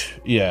 Wedge?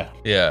 Yeah.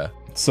 Yeah.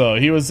 So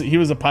he was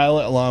a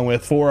pilot along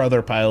with 4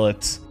 other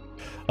pilots,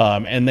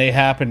 and they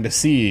happened to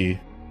see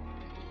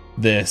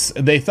this.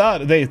 They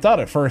thought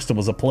at first it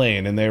was a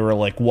plane, and they were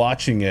like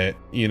watching it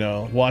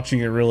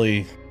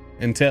really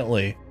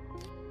intently,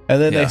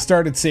 and then they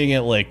started seeing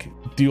it like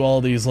do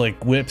all these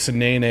like whips and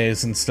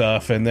nays and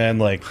stuff, and then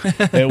like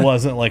it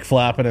wasn't like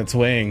flapping its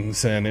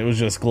wings, and it was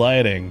just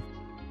gliding,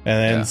 and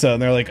then so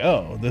they're like,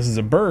 oh, this is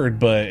a bird,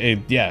 but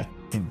it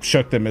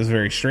shook them as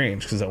very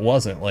strange because it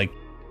wasn't like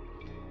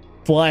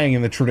flying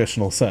in the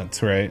traditional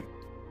sense, right?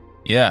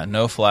 Yeah,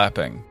 no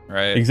flapping,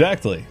 right?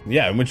 Exactly.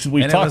 Yeah, which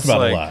we've talked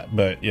about a lot,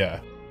 but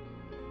yeah.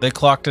 They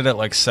clocked it at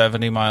like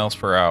 70 miles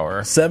per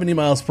hour. 70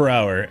 miles per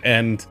hour,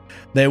 and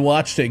they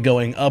watched it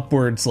going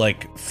upwards,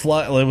 like it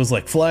was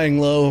like flying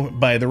low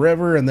by the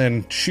river and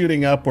then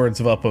shooting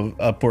upwards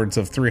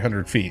of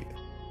 300 feet.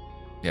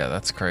 Yeah,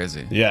 that's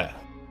crazy. Yeah.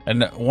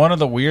 And one of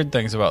the weird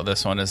things about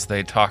this one is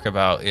they talk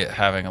about it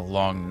having a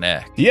long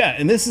neck. Yeah,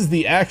 and this is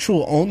the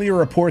actual only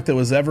report that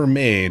was ever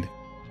made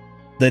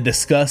that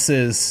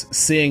discusses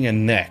seeing a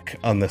neck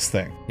on this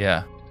thing.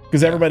 Yeah.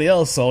 Because everybody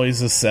else always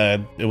has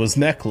said it was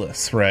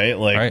necklace, right?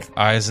 Like, right,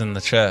 eyes in the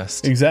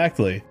chest.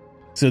 Exactly.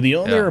 So the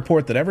only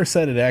report that ever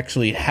said it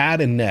actually had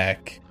a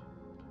neck,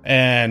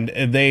 and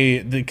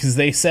because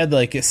they said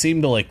like it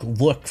seemed to like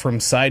look from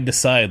side to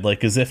side,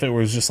 like as if it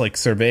was just like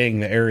surveying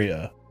the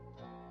area,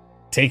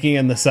 taking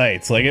in the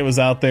sights, like it was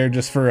out there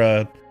just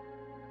for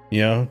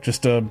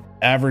just a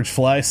average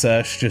fly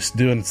sesh, just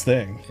doing its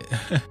thing,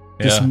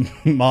 just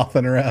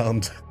mothing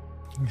around.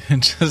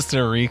 Just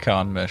a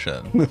recon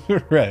mission.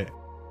 Right.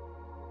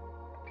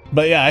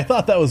 But yeah, I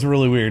thought that was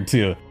really weird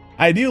too.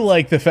 I do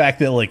like the fact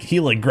that like he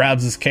like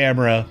grabs his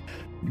camera,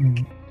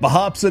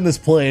 hops in his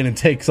plane, and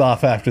takes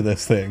off after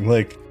this thing.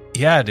 Like,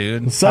 yeah,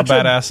 dude, how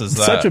badass is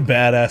that? Such a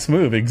badass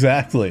move,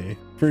 exactly,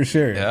 for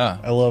sure. Yeah,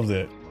 I loved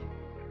it.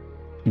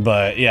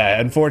 But yeah,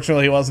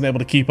 unfortunately, he wasn't able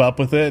to keep up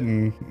with it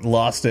and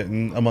lost it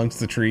amongst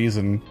the trees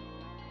and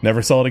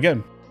never saw it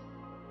again.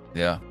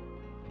 Yeah.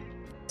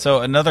 So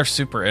another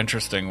super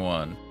interesting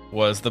one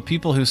was the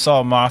people who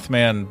saw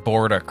Mothman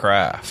board a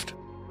craft.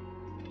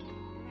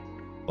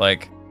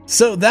 Like,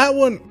 so that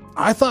one,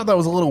 I thought that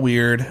was a little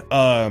weird.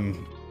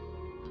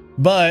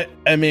 But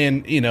I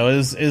mean,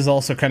 is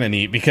also kind of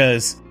neat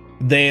because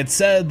they had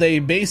said they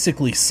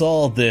basically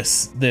saw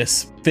this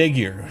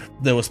figure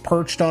that was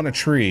perched on a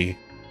tree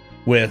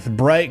with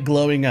bright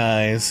glowing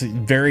eyes,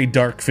 very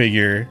dark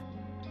figure,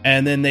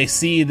 and then they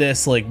see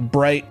this like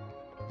bright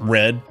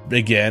red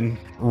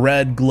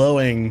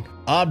glowing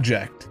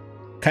object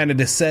kind of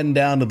descend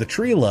down to the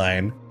tree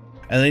line,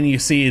 and then you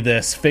see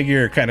this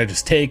figure kind of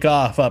just take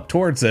off up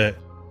towards it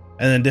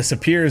and then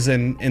disappears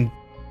in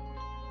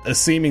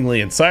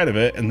seemingly inside of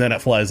it, and then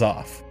it flies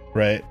off,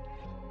 right?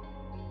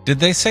 Did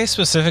they say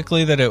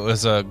specifically that it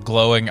was a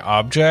glowing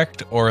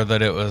object or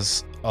that it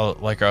was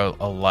like a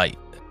light?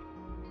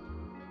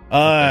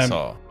 I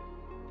saw.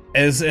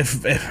 As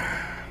if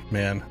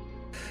man,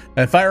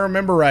 if I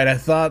remember right, I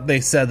thought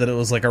they said that it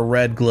was like a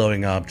red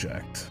glowing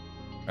object.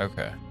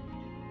 Okay.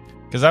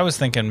 Because I was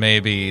thinking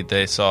maybe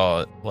they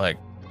saw it, like,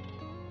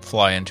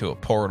 fly into a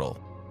portal.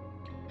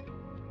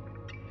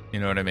 You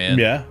know what I mean?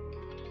 Yeah.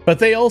 But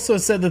they also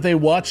said that they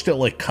watched it,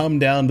 like, come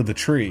down to the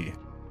tree.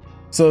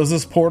 So is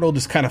this portal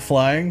just kind of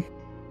flying?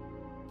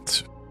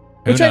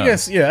 Who Which knows? I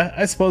guess, yeah,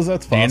 I suppose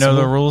that's possible. Do you know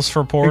the rules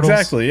for portals?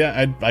 Exactly,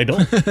 yeah, I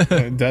don't.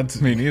 That's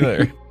Me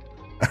neither.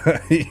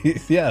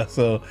 yeah,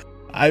 so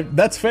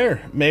that's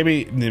fair.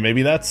 Maybe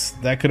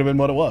that could have been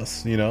what it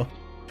was, you know?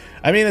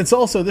 I mean, it's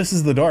also, this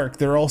is the dark.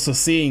 They're also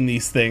seeing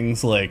these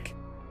things, like,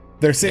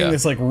 they're seeing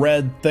this, like,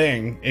 red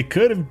thing. It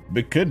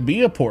could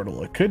be a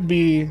portal. It could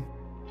be,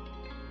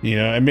 you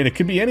know, I mean, it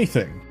could be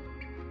anything.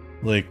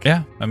 Like,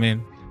 Yeah, I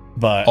mean,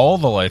 but all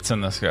the lights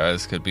in the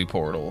skies could be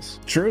portals.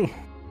 true.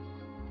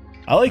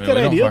 I like I mean,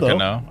 that we don't idea, fucking though.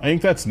 know. I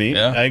think that's neat.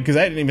 Yeah. Because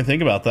I didn't even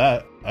think about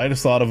that. I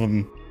just thought of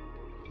him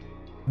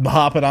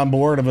hopping on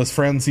board of his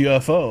friend's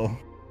UFO.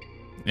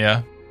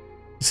 Yeah.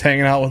 Just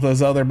hanging out with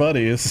those other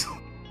buddies.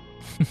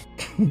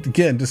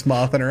 Again, just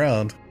mothing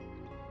around.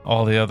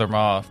 All the other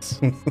moths.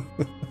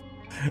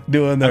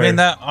 Doing their, I mean,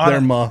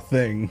 their moth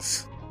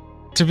things.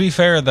 To be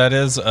fair, that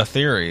is a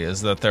theory,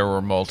 is that there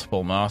were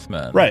multiple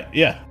Mothmen. Right,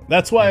 yeah.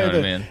 That's why You know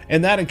what I mean?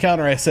 in that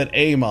encounter I said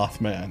a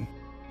Mothman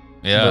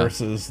Yeah.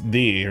 versus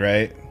the,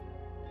 right?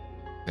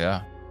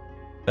 Yeah.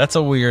 That's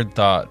a weird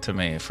thought to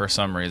me for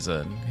some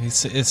reason.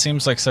 It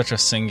seems like such a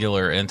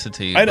singular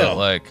entity. I know. But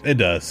like, It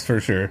does, for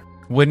sure.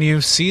 when you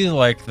see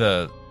like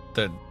the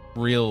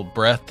real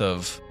breadth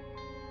of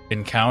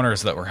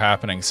encounters that were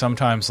happening,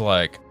 sometimes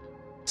like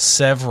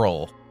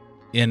several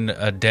in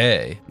a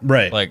day,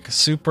 Right. like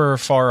super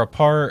far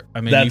apart.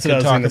 I mean, That's you what I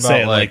could was talk going to about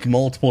say. like, Like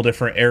multiple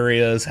different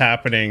areas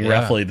happening Yeah.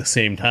 roughly the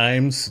same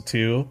times,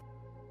 too.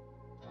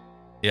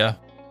 yeah.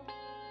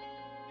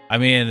 I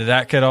mean,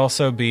 that could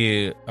also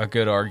be a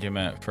good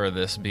argument for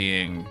this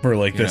being For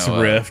like you this know,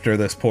 rift or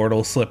this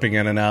portal slipping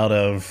in and out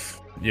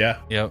of. Yeah,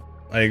 Yep.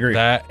 I agree.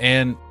 That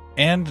and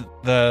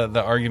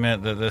the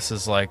argument that this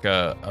is like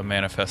a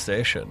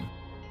manifestation.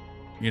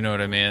 You know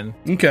what I mean?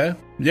 Okay.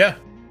 Yeah.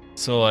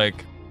 So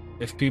like,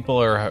 if people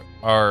are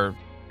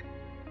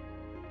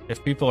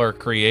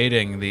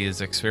creating these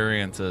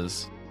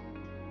experiences,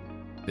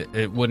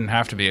 it wouldn't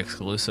have to be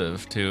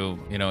exclusive to,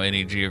 you know,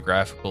 any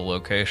geographical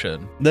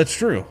location. That's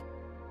true.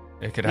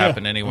 It could Yeah,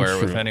 happen anywhere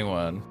that's with true.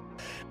 anyone.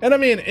 And I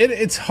mean,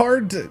 it's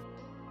hard to,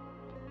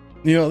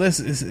 you know, this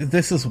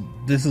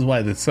is why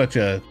it's such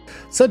a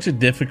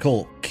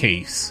difficult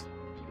case,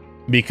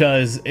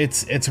 because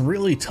it's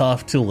really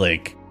tough to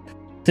like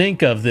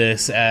think of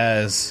this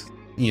as,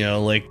 you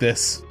know, like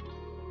this,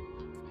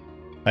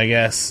 I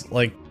guess,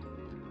 like,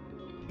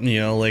 you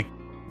know, like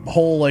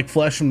whole like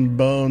flesh and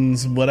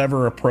bones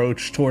whatever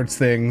approach towards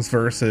things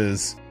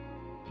versus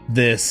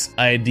this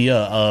idea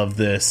of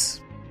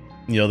this,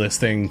 you know, this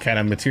thing kind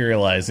of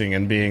materializing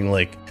and being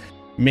like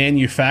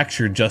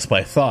manufactured just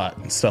by thought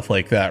and stuff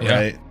like that,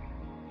 Yeah.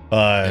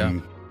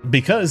 right?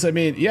 Because I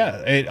mean,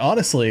 yeah,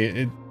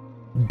 honestly,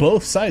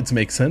 both sides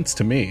make sense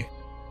to me.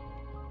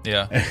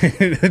 Yeah.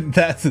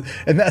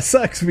 that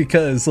sucks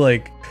because,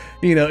 like,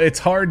 you know, it's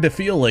hard to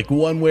feel like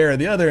one way or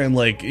the other and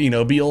like, you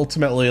know, be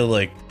ultimately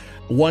like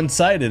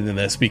one-sided in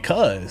this,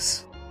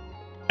 because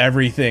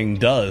everything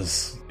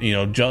does, you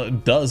know,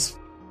 does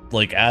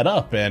like add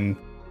up and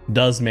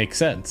does make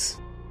sense.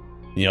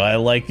 You know, I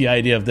like the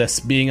idea of this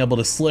being able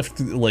to slip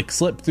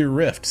through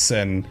rifts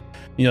and,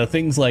 you know,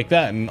 things like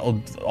that, and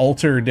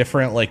alter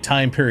different like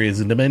time periods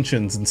and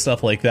dimensions and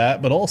stuff like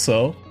that. But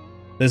also,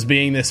 this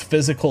being this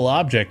physical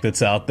object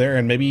that's out there,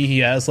 and maybe he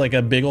has like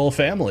a big old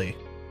family.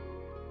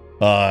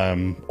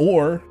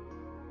 Or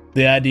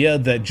the idea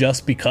that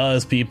just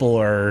because people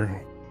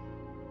are,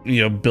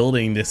 you know,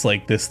 building this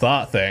like this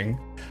thought thing,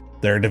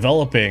 they're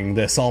developing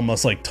this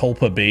almost like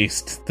Tulpa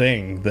based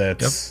thing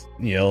that's,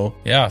 you know,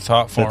 Yeah,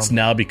 thought form. that's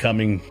now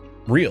becoming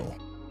real.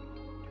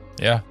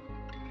 Yeah.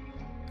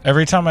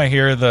 Every time I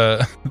hear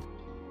the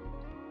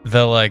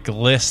like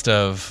list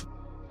of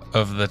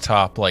the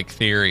top like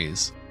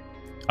theories,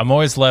 I'm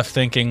always left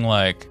with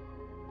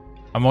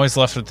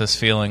this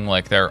feeling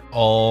like they're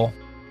all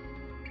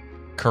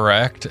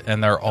correct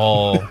and they're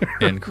all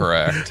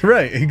incorrect.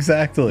 Right,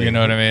 exactly. You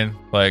know what I mean?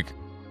 Like,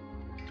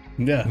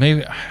 yeah.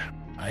 maybe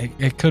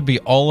it could be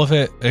all of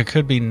it. It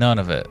could be none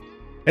of it.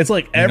 It's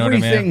like You know what I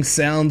mean? everything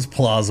sounds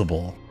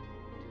plausible.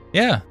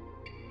 Yeah.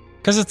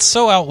 Because it's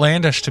so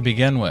outlandish to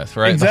begin with,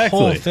 right? Exactly.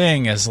 The whole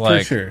thing is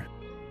like, for sure.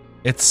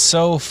 it's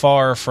so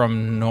far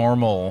from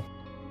normal.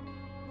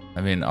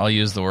 I mean, I'll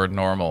use the word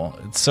normal.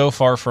 It's so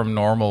far from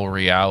normal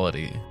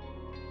reality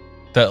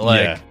that,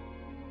 like, Yeah.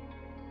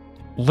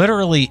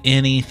 literally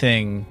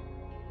anything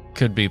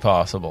could be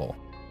possible.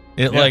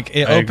 It Yeah, like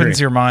it I opens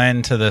agree. your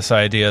mind to this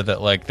idea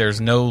that like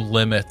there's no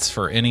limits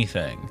for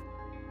anything,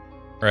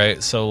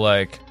 right? So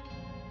like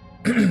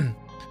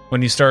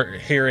when you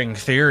start hearing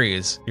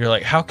theories, you're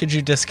like, how could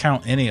you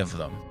discount any of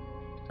them,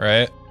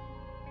 right?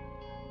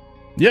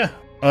 Yeah,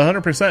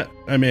 100%.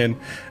 I mean,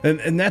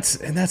 and that's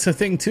the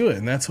thing to it,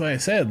 and that's why I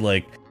said,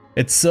 like,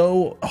 it's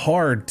so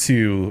hard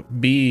to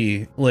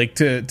be like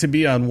to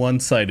be on one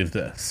side of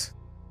this,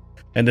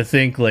 And to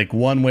think like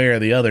one way or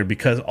the other,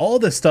 because all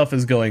this stuff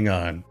is going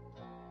on.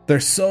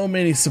 There's so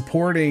many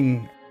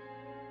supporting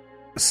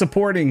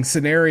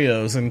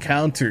scenarios,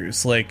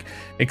 encounters, like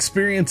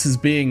experiences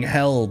being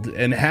held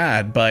and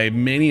had by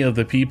many of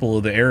the people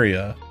of the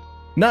area.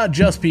 Not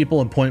just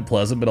people in Point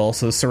Pleasant, but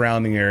also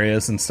surrounding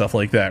areas and stuff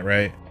like that,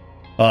 right?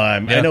 I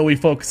know we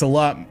focus a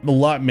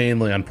lot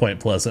mainly on Point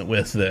Pleasant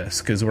with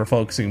this, because we're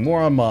focusing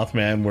more on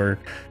Mothman. We're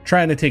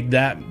trying to take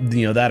that,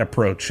 that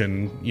approach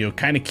and,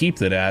 kind of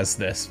keep it as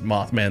this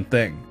Mothman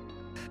thing.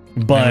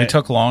 But we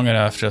took long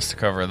enough just to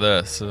cover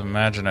this. So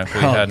imagine if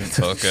we hadn't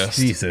focused.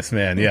 Jesus,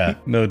 man. Yeah,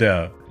 no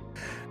doubt.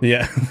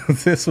 Yeah,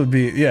 this would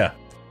be,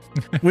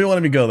 we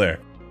want to go there.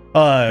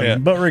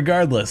 But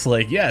regardless, so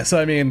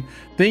I mean,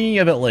 thinking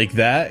of it like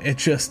that,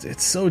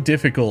 it's so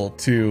difficult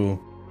to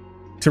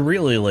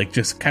really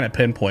just kind of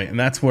pinpoint. And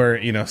that's where,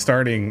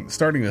 starting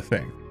the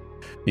thing,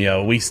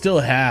 we still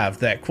have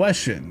that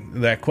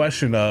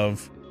question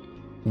of,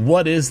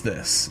 what is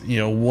this?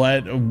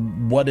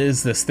 What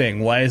is this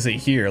thing? Why is it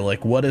here?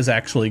 Like, what is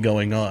actually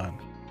going on?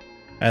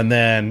 And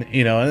then,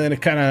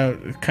 it kind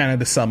of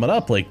to sum it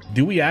up, like,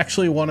 do we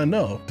actually want to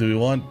know? Do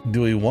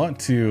we want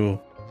to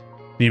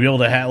be able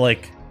to have,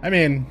 like, I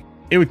mean,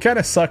 it would kind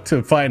of suck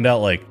to find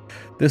out, like,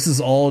 this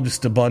is all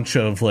just a bunch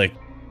of, like,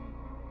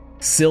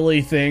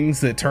 silly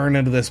things that turn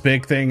into this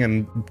big thing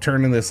and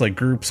turn into this, like,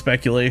 group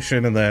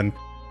speculation and then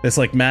this,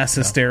 like, mass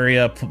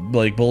hysteria,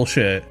 like,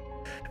 bullshit.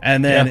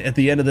 And then at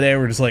the end of the day,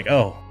 we're just like,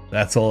 oh,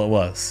 that's all it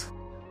was.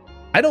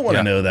 I don't want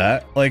to know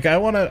that. Like, I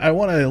want to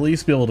at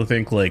least be able to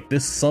think, like,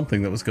 this is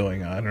something that was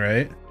going on,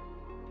 right?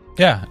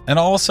 Yeah. And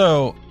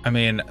also, I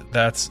mean,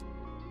 that's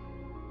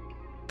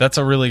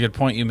a really good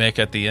point you make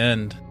at the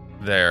end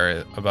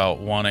there about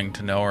wanting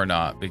to know or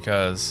not,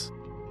 because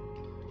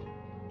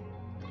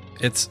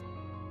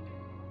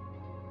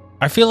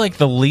I feel like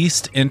the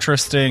least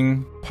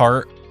interesting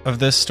part of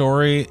this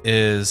story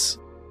is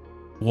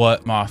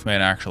what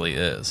Mothman actually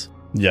is.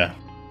 Yeah.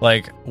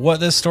 Like, what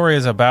this story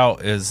is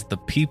about is the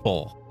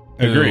people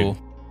who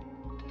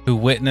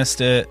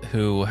witnessed it,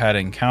 who had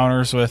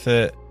encounters with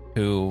it,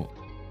 who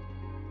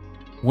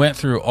went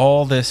through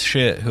all this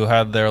shit, who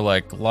had their,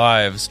 like,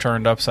 lives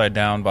turned upside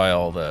down by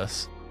all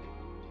this.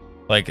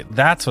 Like,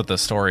 that's what the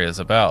story is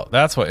about.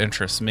 That's what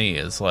interests me,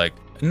 is, like,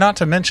 not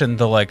to mention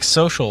the, like,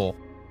 societal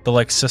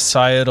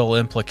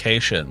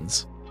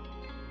implications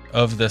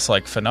of this,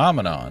 like,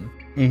 phenomenon,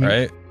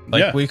 right?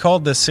 Like, we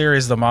called this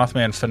series the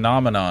Mothman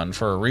Phenomenon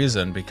for a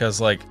reason, because,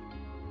 like,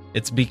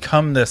 it's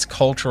become this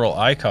cultural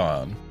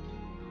icon.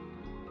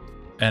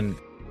 And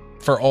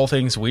for all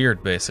things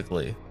weird,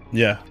 basically.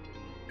 Yeah.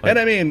 Like, and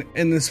I mean,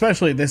 and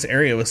especially this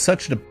area was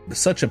such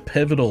a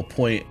pivotal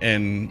point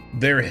in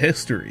their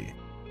history.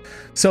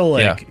 So,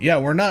 like,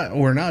 we're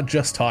not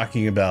just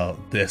talking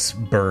about this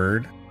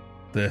bird,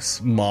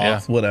 this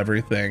moth, whatever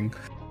thing.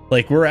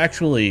 Like, we're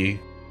actually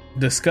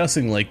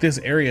discussing, like, this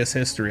area's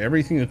history,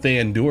 everything that they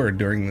endured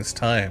during this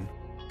time.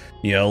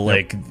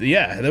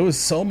 There was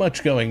so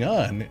much going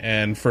on,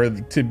 and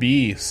to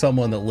be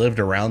someone that lived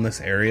around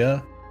this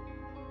area,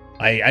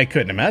 I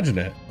couldn't imagine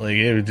it. Like,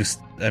 it would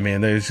just, I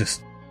mean, there's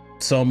just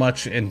so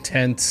much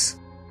intense,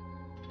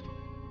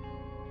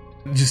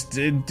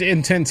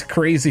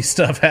 crazy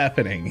stuff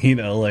happening,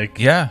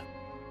 Yeah.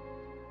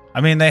 I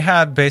mean, they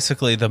had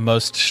basically the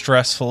most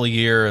stressful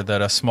year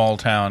that a small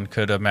town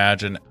could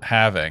imagine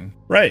having.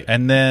 Right.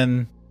 And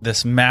then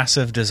this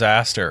massive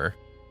disaster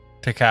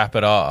to cap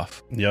it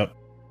off. Yep.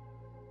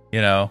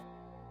 Yeah.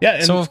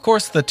 So, of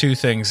course, the two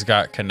things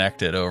got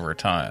connected over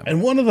time.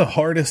 And one of the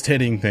hardest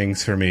hitting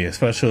things for me,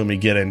 especially when we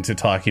get into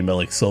talking about,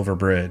 like, Silver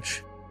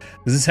Bridge,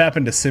 is this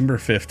happened December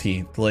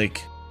 15th.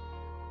 Like,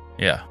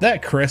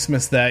 that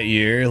Christmas that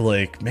year,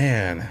 like,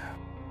 man.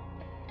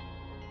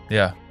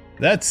 Yeah.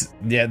 That's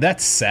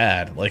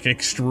sad. Like,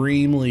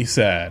 extremely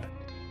sad.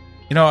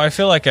 I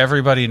feel like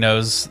everybody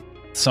knows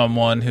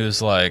someone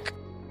who's like,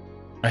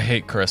 I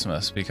hate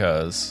Christmas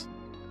because,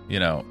 it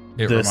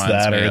this, reminds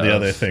that, me or of the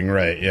other thing,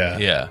 right? Yeah.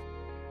 Yeah.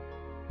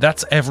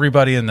 That's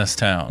everybody in this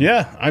town.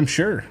 Yeah, I'm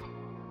sure.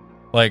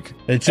 Like,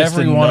 it's just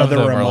every one of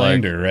another them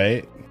reminder, like,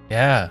 right?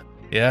 Yeah.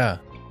 Yeah.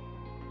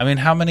 I mean,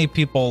 how many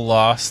people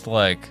lost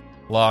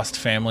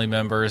family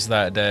members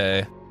that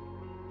day?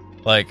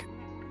 Like,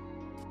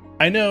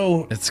 I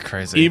know it's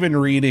crazy. Even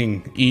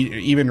reading,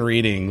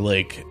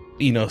 like,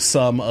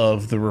 some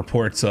of the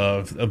reports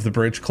of the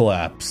bridge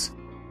collapse,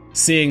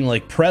 seeing,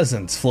 like,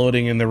 presents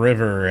floating in the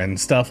river and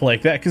stuff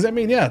like that. Because, I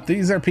mean,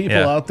 these are people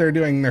out there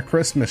doing their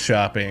Christmas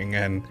shopping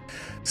and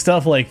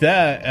stuff like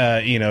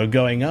that,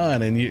 going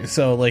on. And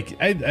so,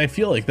 like, I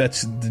feel like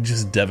that's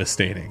just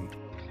devastating.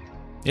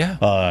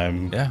 Yeah.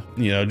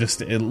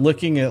 Just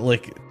looking at,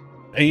 like,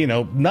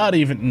 not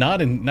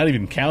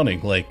even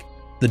counting, like,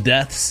 the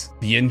deaths,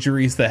 the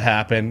injuries that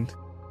happened,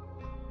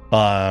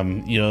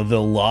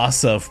 the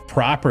loss of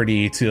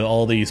property to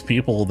all these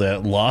people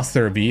that lost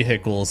their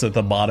vehicles at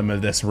the bottom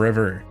of this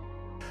river.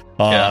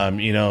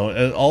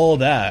 All of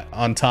that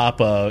on top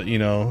of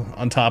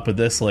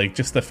this, like,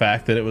 just the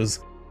fact that it was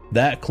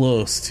that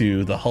close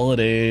to the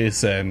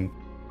holidays and,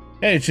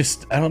 it's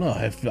just, I don't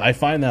know. I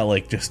find that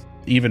like just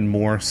even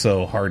more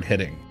so hard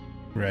hitting,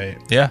 right?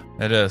 Yeah,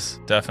 it is,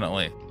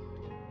 definitely.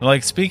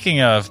 Like,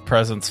 speaking of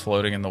presents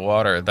floating in the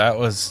water, that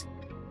was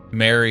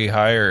Mary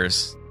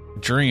Hyre's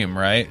dream,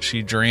 right?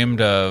 She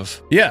dreamed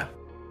of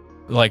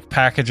like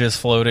packages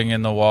floating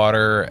in the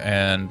water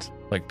and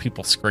like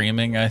people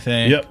screaming, I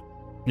think. Yep.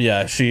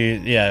 Yeah,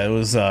 it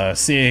was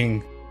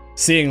seeing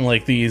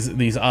like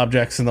these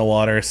objects in the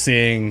water,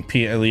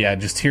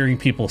 just hearing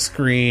people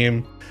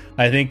scream.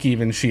 I think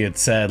even she had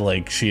said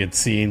like she had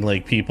seen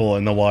like people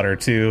in the water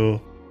too.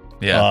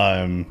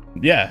 Yeah.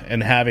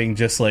 And having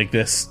just like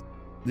this,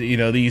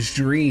 these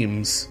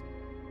dreams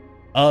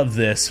of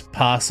this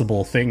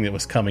possible thing that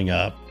was coming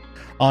up.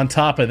 On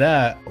top of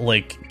that,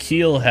 like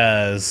Keel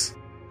has,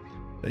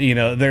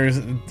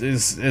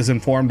 is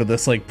informed of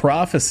this like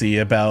prophecy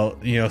about,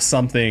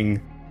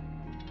 something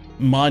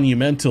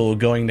monumental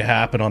going to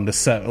happen on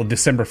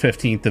December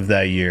 15th of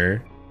that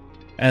year.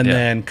 And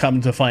then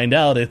come to find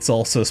out, it's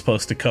also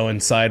supposed to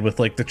coincide with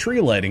like the tree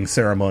lighting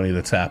ceremony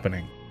that's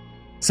happening.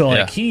 So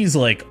like he's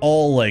like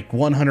all like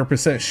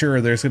 100%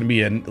 sure there's going to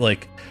be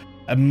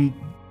a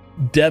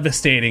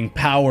devastating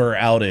power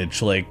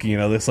outage, like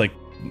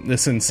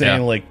this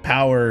insane like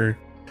power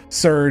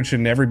surge,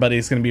 and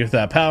everybody's going to be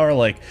without power.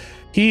 Like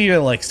he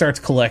like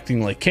starts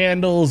collecting like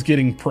candles,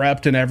 getting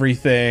prepped and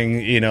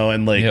everything,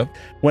 and like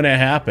when it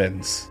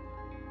happens,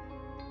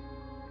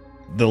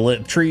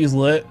 the tree's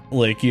lit,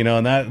 like,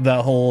 and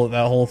that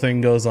whole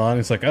thing goes on.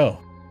 It's like, oh,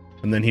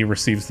 and then he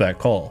receives that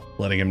call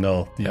letting him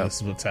know this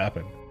is what's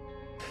happened.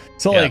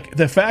 So like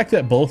the fact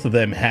that both of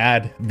them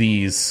had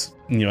these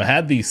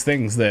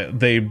things that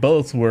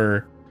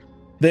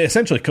they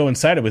essentially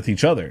coincided with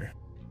each other.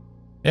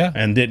 Yeah.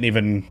 And didn't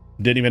even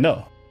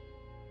know.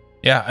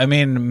 Yeah, I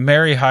mean,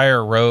 Mary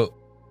Hyre wrote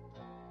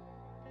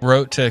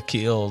to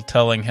Keel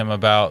telling him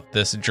about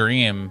this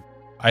dream.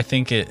 I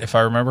think if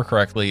I remember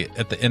correctly,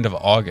 at the end of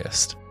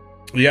August.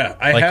 Yeah,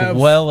 I have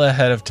well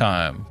ahead of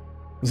time.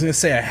 I was gonna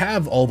say I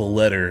have all the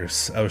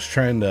letters. I was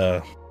trying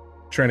to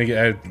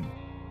get.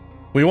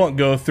 We won't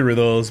go through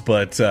those,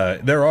 but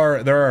there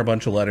are a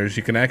bunch of letters.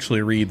 You can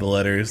actually read the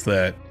letters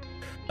that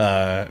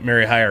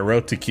Mary Hyre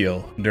wrote to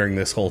Keel during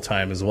this whole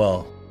time as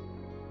well.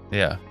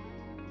 Yeah.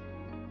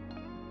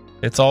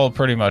 It's all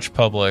pretty much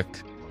public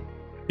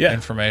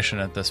information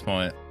at this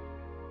point.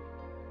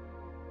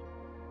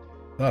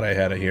 Thought I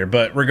had it here,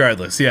 but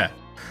regardless, yeah.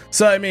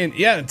 So I mean,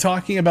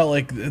 talking about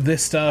like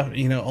this stuff,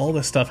 all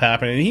this stuff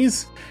happening,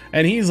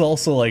 and he's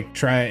also like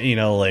trying,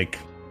 like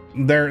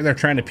they're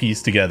trying to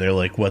piece together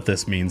like what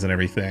this means and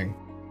everything.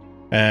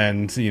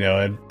 And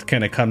it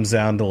kind of comes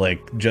down to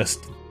like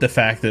just the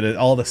fact that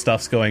all the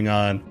stuff's going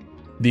on.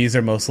 These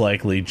are most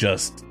likely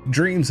just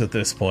dreams at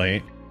this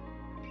point.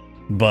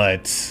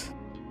 But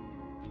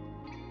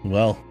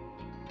well,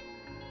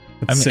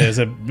 it says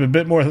a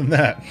bit more than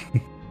that.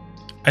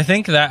 I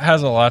think that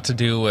has a lot to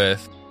do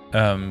with,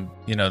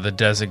 the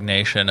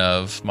designation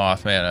of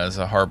Mothman as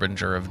a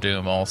harbinger of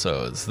doom.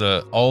 Also, is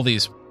all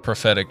these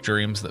prophetic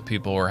dreams that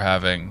people were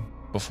having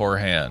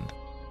beforehand.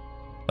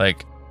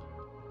 Like,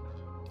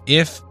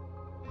 if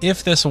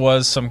this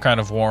was some kind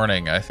of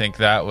warning, I think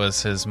that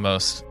was its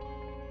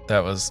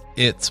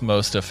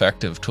most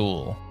effective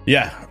tool.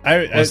 Yeah,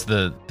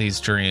 these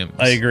dreams.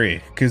 I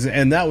agree,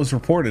 and that was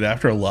reported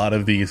after a lot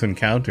of these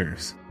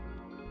encounters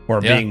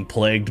were being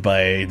plagued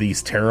by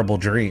these terrible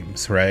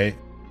dreams, right?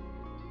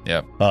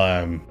 Yep.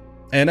 And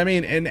I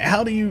mean, and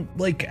how do you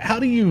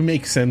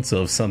make sense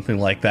of something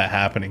like that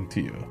happening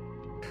to you?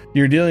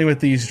 You're dealing with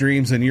these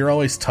dreams, and you're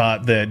always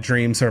taught that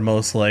dreams are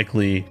most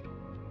likely,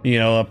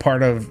 a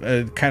part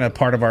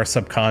of our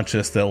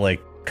subconscious that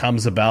like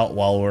comes about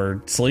while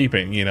we're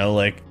sleeping,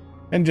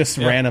 and just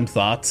random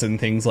thoughts and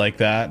things like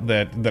that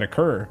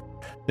occur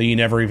that you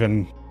never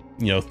even,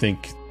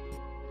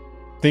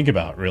 think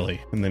about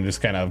really, and then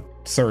just kind of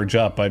surge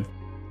up.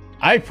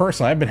 I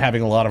personally, I've been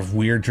having a lot of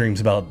weird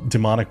dreams about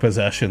demonic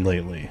possession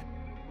lately.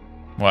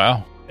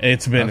 Wow.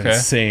 It's been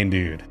insane,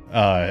 dude.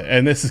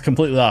 And this is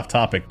completely off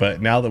topic,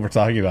 but now that we're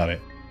talking about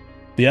it,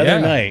 the other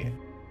night,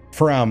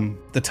 from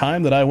the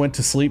time that I went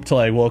to sleep till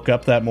I woke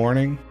up that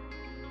morning,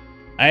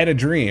 I had a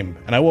dream,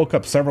 and I woke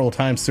up several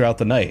times throughout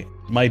the night.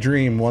 My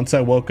dream, once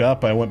I woke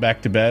up, I went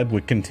back to bed,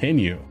 would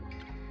continue.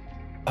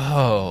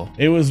 Oh,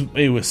 it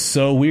was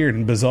so weird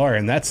and bizarre,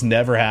 and that's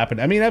never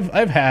happened. I mean,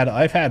 I've had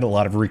a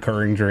lot of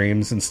recurring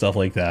dreams and stuff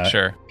like that.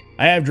 Sure.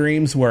 I have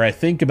dreams where I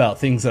think about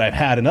things that I've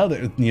had in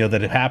other,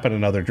 that have happened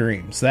in other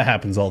dreams. That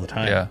happens all the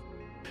time. Yeah.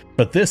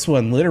 But this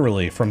one,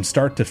 literally from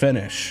start to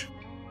finish,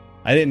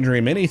 I didn't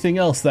dream anything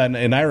else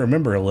and I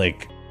remember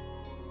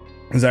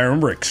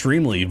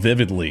extremely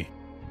vividly,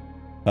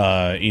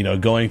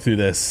 going through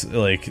this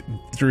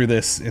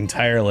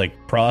entire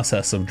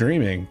process of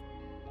dreaming.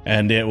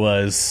 And it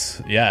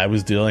was, I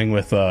was dealing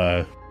with,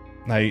 now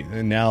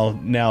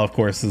of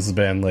course this has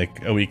been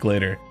like a week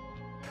later,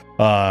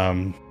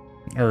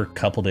 or a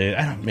couple days.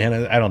 I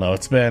don't know.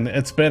 It's been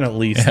at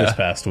least this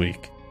past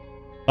week.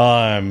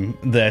 And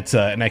I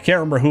can't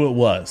remember who it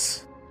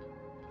was,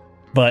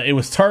 but it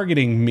was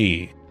targeting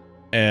me.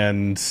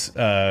 and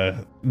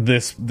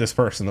this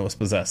person that was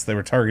possessed, they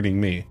were targeting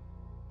me.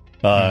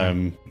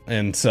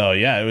 And so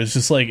yeah, it was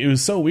just like, it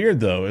was so weird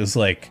though. It was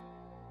like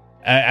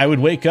I would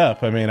wake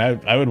up. I mean,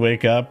 I would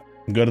wake up,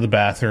 go to the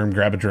bathroom,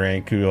 grab a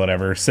drink or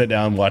whatever, sit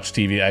down, watch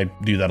TV. I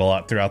do that a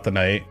lot throughout the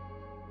night.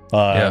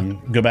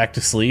 Go back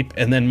to sleep,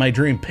 and then my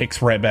dream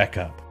picks right back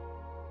up.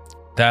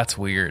 That's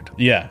weird.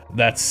 Yeah,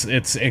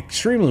 it's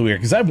extremely weird,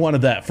 because I've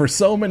wanted that for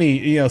so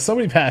many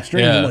past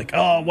dreams. I'm like,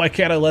 oh, why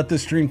can't I let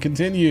this dream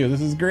continue?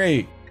 This is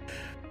great.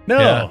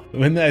 No,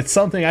 when that's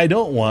something I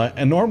don't want,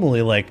 and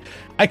normally, like,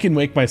 I can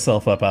wake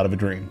myself up out of a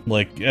dream.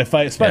 Like, if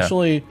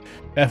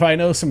I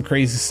know some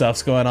crazy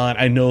stuff's going on,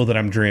 I know that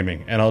I'm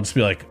dreaming, and I'll just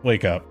be like,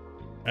 wake up,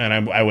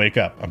 and I wake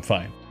up, I'm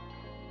fine.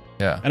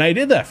 Yeah, and I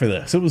did that for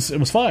this. It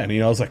was fine.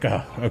 I was like,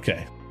 oh,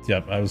 okay,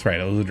 yep, I was right.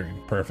 It was a dream.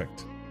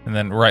 Perfect. And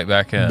then right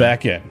back in.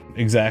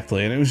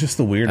 Exactly. And it was just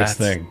the weirdest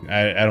thing.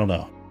 I don't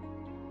know.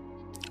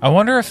 I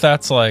wonder if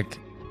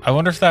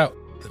that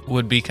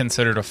would be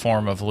considered a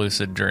form of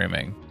lucid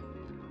dreaming.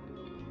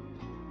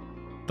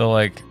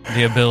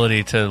 The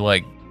ability to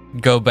like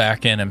go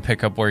back in and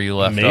pick up wwhere you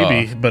left off.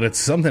 Maybe, but it's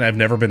something I've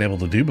never been able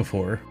to do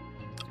before.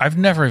 I've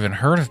never even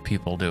heard of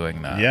people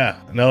doing that. Yeah.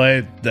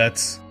 No,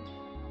 that's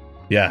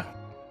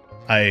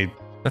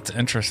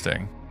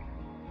interesting.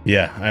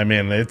 Yeah, I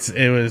mean,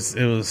 it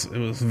was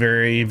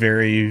very,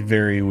 very,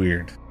 very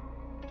weird.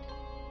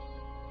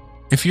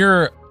 If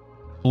you're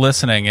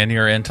listening and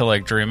you're into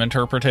like dream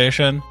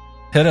interpretation,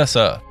 hit us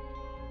up.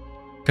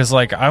 Because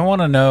like I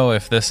want to know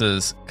if this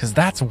is, because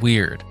that's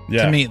weird.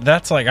 Yeah. To me,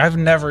 that's like I've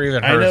never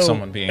even heard of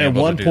someone being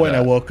able to do that. At one point,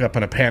 I woke up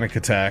in a panic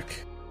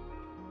attack,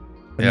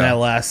 and that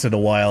lasted a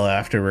while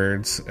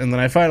afterwards. And then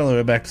I finally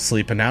went back to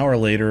sleep an hour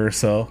later or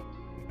so,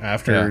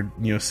 after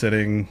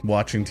sitting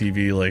watching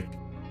TV, like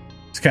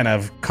just kind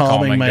of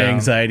calming my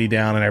anxiety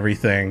down and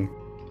everything.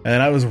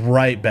 And I was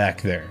right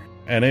back there,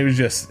 and it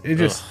just I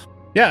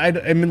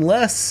mean,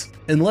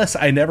 unless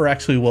I never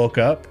actually woke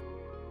up,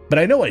 but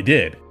I know I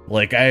did.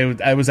 Like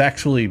I was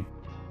actually,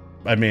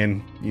 I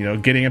mean,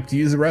 getting up to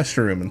use the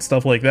restroom and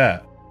stuff like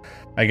that.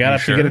 I got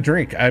up to get a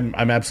drink. I'm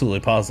absolutely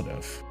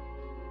positive.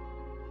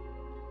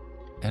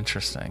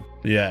 Interesting.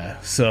 Yeah.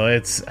 So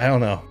I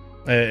don't know.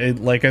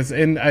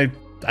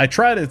 I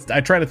try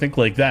to think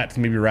like that to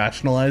maybe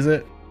rationalize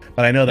it,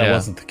 but I know that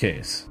wasn't the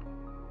case.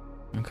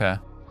 Okay.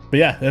 But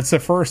yeah, that's the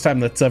first time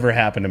that's ever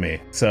happened to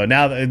me. So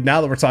now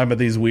that we're talking about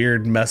these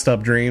weird, messed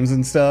up dreams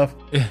and stuff,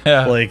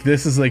 like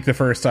this is like the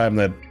first time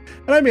that.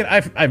 And I mean, I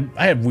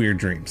have weird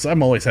dreams.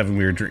 I'm always having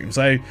weird dreams.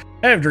 I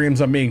have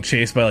dreams I'm being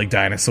chased by like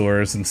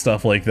dinosaurs and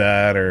stuff like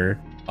that, or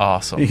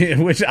awesome.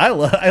 Which I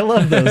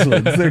love those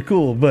ones. They're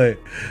cool, but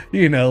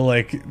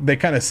like they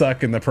kind of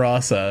suck in the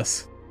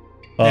process.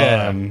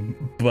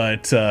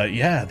 But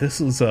this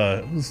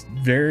was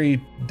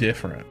very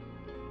different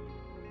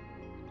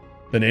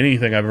than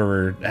anything I've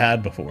ever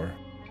had before.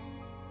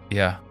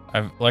 Yeah,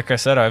 like I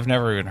said, I've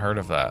never even heard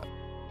of that.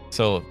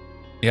 So,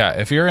 yeah,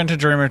 if you're into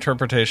dream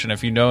interpretation,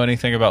 if you know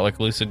anything about like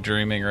lucid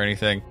dreaming or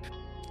anything,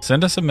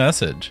 send us a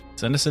message.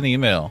 Send us an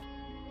email.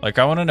 Like,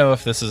 I want to know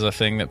if this is a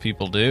thing that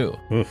people do.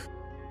 Oof.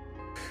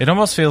 It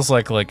almost feels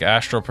like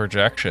astral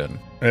projection.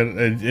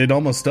 It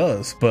almost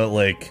does, but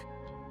like,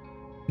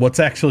 what's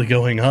actually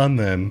going on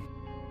then?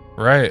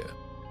 Right.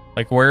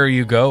 Like, where are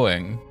you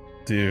going?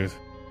 Dude.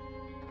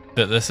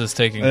 That this is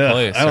taking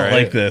place. I don't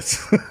like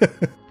this.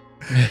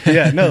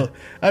 Yeah, no.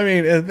 I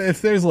mean,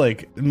 if there's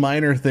like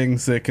minor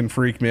things that can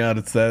freak me out,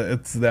 it's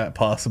that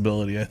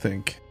possibility, I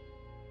think.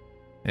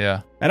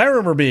 Yeah. And I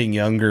remember being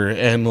younger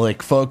and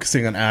like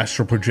focusing on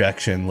astral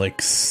projection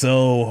like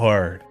so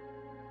hard.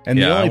 And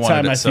the only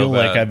time I feel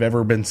like I've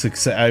ever been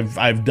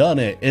I've done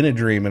it in a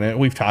dream, and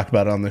we've talked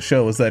about it on the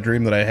show, was that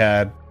dream that I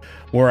had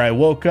where I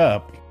woke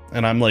up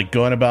and I'm like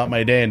going about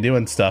my day and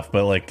doing stuff,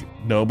 but like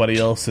nobody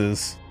else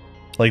is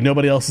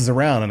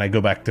around, and I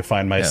go back to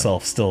find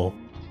myself still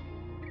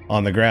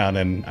on the ground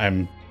and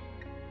I'm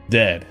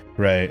dead,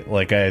 right?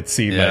 Like I had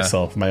seen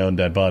myself, my own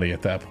dead body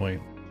at that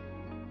point.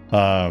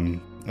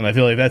 And I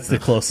feel like that's the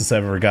closest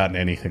I've ever gotten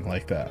anything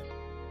like that.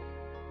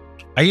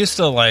 I used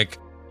to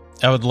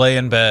I would lay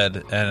in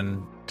bed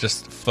and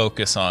just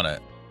focus on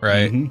it,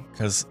 right?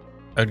 Because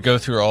I'd go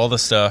through all the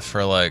stuff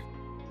for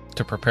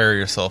to prepare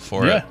yourself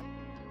for it.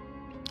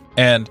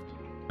 And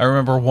I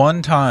remember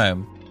one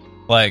time,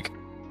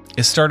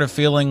 it started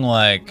feeling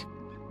like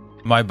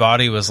my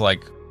body was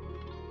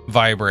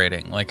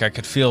vibrating. Like I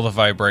could feel the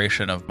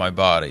vibration of my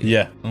body.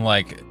 Yeah.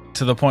 And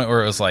to the point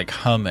where it was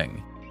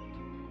humming.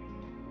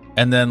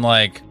 And then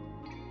I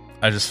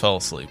just fell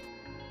asleep.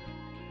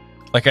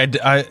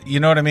 I you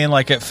know what I mean?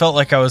 It felt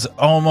like I was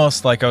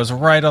almost I was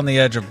right on the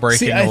edge of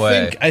breaking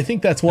away. I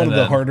think that's one of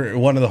the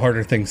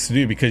harder things to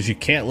do, because you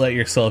can't let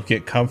yourself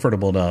get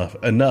comfortable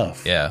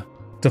enough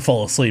to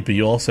fall asleep, but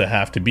you also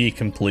have to be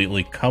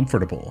completely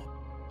comfortable.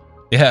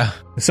 Yeah.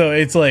 So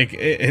it's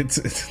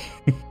it's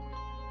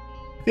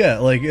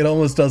yeah, it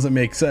almost doesn't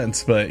make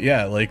sense, but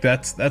yeah,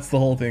 that's the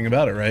whole thing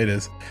about it, right?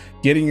 Is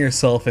getting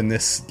yourself in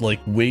this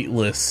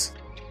weightless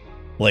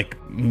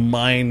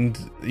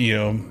mind,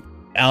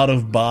 out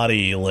of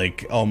body,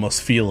 like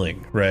almost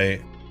feeling,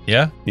 right?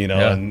 Yeah. You know,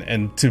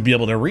 and to be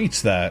able to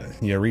reach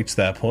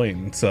that point.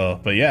 And so,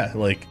 but yeah,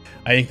 like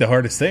I think the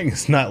hardest thing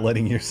is not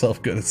letting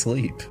yourself go to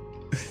sleep.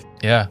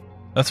 Yeah.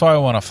 That's why I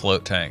want a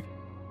float tank.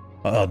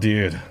 Oh,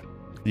 dude.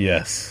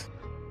 Yes.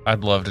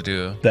 I'd love to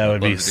do that.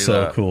 Would be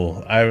so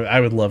cool. I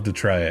would love to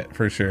try it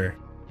for sure.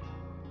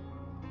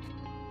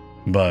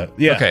 But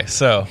yeah. Okay,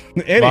 so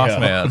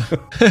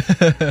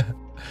Mothman.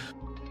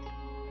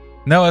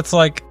 No, it's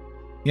like,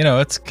 you know,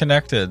 it's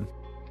connected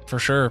for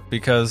sure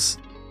because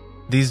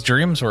these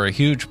dreams were a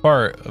huge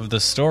part of the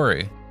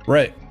story.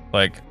 Right.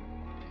 Like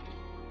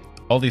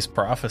all these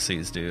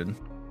prophecies, dude.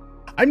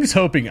 I'm just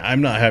hoping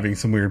I'm not having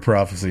some weird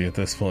prophecy at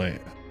this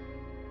point.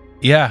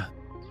 Yeah.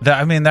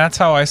 That's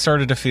how I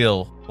started to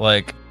feel.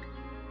 Like,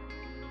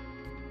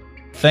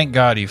 thank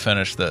God you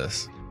finished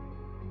this.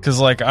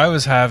 Because, like, I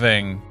was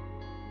having...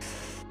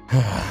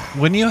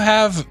 when you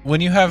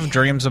have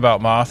dreams about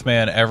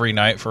Mothman every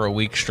night for a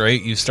week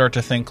straight, you start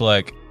to think,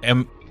 like,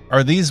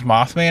 are these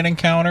Mothman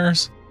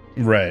encounters?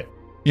 Right.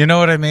 You know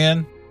what I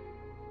mean?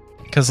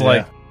 Because,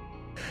 like...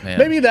 Man.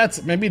 Maybe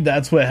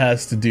that's what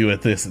has to do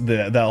with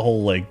that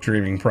whole, like,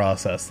 dreaming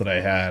process that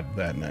I had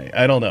that night.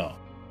 I don't know.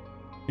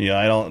 You know,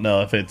 I don't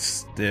know if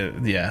it's...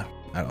 I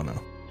don't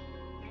know.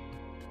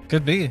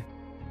 Could be.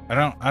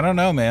 I don't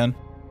know, man.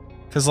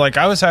 Because, like,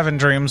 I was having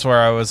dreams where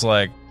I was,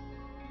 like,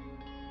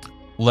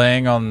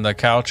 laying on the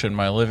couch in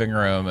my living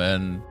room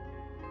and,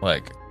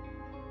 like,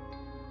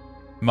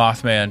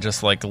 Mothman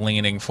just, like,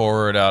 leaning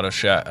forward out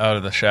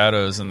of the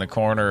shadows in the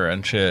corner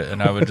and shit.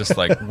 And I would just,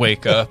 like,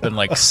 wake up and,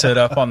 like, sit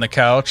up on the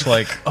couch,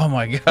 like, oh,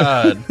 my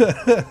God.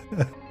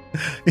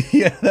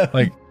 Yeah.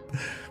 Like...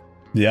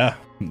 Yeah.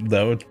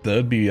 That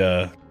would be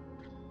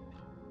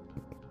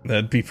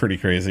that'd be pretty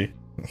crazy.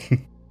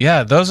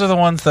 Yeah, those are the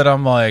ones that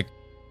I'm like,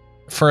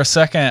 for a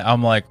second,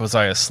 I'm like, was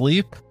I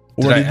asleep?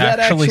 Did that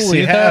actually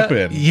see happen?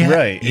 That? Yeah,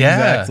 right. Yeah.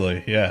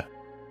 Exactly. Yeah.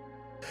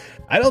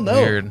 I don't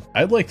know. Weird.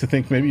 I'd like to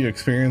think maybe you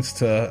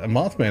experienced a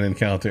Mothman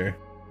encounter.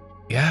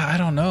 Yeah, I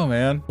don't know,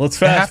 man. Let's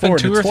fast forward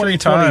to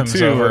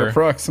 2022 or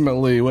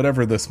approximately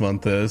whatever this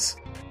month is.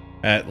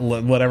 At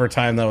whatever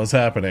time that was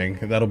happening,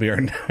 that'll be our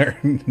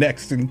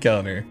next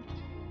encounter.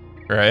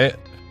 Right?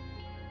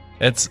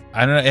 I don't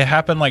know, it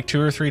happened like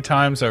 2 or 3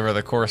 times over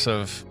the course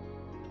of,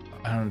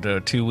 I don't know,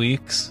 2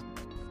 weeks.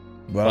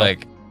 Wow.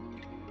 Like,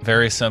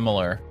 very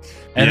similar.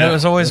 And it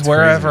was always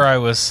wherever crazy. I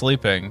was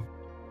sleeping.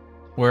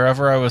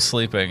 Wherever I was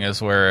sleeping is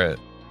where it,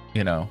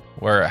 you know,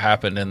 where it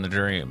happened in the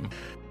dream.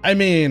 I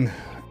mean,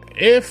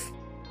 if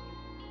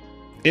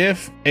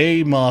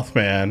a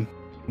Mothman,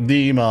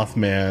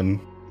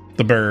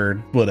 the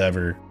bird,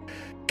 whatever,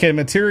 can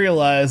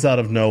materialize out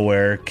of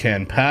nowhere,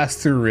 can pass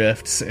through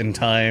rifts in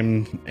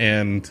time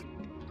and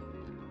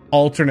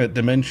alternate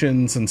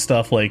dimensions and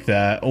stuff like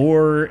that,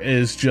 or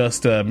is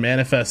just a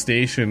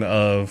manifestation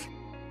of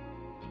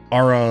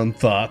our own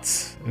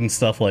thoughts and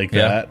stuff like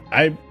that.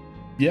 I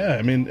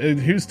mean,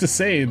 who's to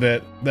say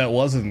that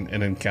wasn't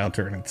an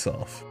encounter in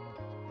itself?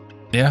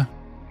 Yeah.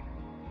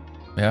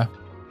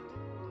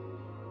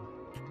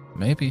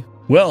 Maybe.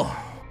 Well,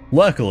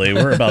 luckily,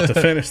 we're about to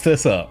finish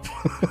this up.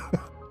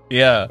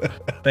 Yeah,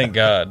 thank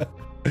God.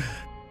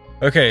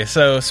 Okay,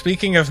 so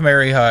speaking of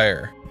Mary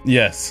Hyre.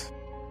 Yes.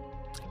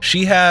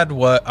 She had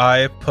what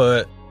I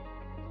put,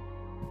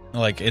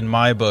 like, in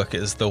my book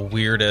is the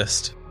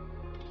weirdest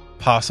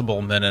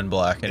possible Men in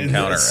Black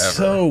encounter ever.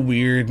 So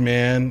weird,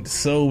 man.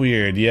 So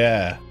weird,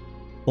 yeah.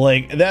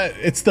 Like, that,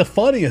 it's the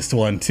funniest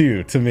one,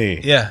 too, to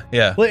me. Yeah.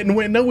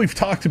 No, we've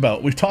talked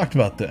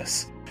about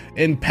this.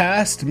 In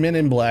past Men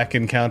in Black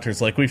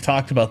encounters, like, we've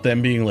talked about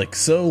them being, like,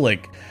 so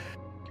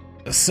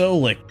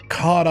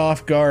caught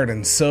off guard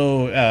and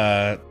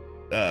so,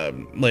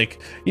 like,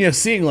 you know,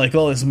 seeing, like,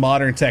 all this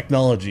modern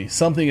technology,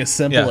 something as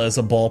simple as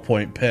a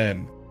ballpoint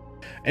pen,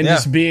 and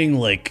just being,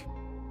 like,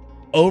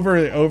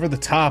 over the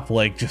top,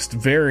 like, just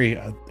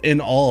very in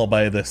awe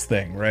by this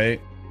thing,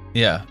 right?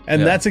 Yeah.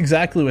 And that's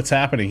exactly what's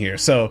happening here.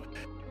 So,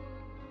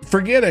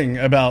 forgetting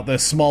about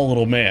this small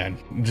little man,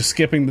 just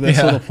skipping to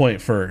this little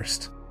point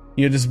first,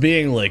 you know, just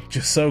being, like,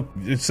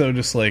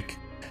 just like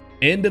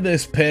into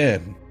this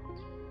pen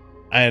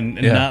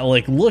and not,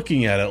 like,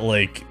 looking at it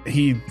like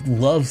he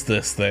loves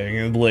this thing,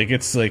 and, like,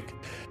 it's like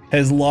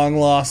his long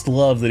lost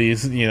love that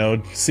he's, you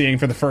know, seeing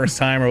for the first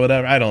time or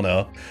whatever. I don't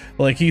know.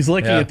 Like, he's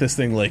looking at this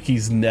thing like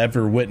he's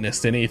never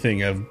witnessed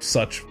anything of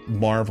such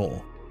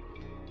marvel.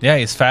 Yeah,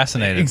 he's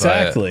fascinated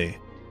exactly. by it.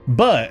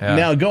 But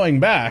now going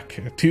back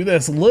to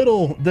this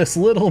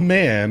little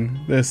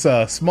man, this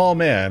small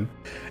man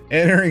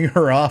entering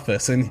her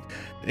office, and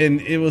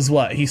it was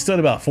what? He stood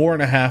about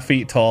 4.5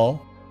 feet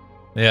tall.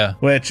 Yeah.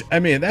 Which, I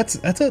mean, it's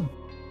a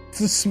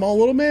small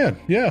little man.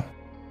 Yeah.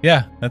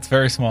 Yeah, that's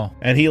very small.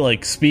 And he,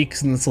 like,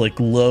 speaks in this, like,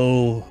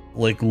 low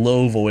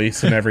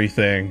voice and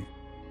everything.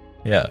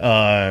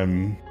 Yeah.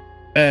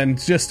 And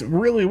just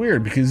really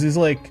weird because he's,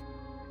 like,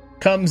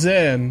 comes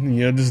in,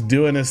 you know, just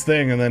doing his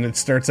thing, and then it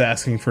starts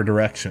asking for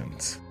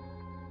directions.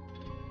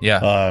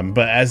 Yeah.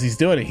 But as he's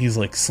doing it, he's,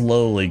 like,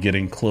 slowly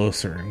getting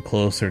closer and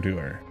closer to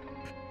her.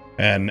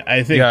 And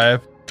I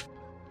think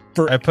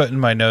I put in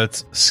my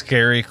notes,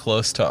 scary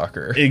close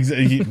talker.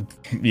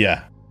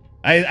 Yeah.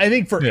 I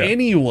think for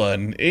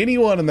anyone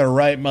in their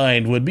right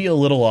mind would be a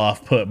little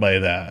off put by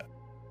that.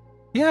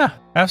 Yeah,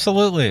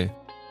 absolutely.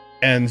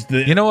 And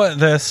you know what?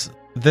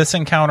 This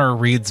encounter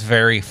reads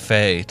very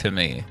Fae to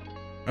me.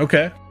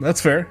 Okay,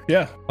 that's fair.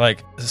 Yeah.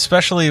 Like,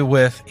 especially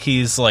with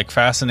he's like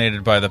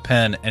fascinated by the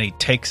pen and he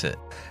takes it.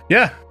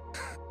 Yeah.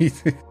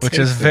 Which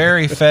is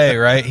very Fae,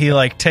 right? He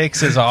like takes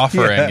his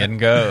offering and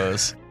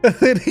goes. And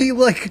then he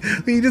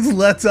just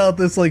lets out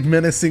this like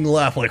menacing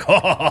laugh, like ha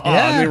ha ha,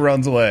 and he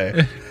runs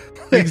away.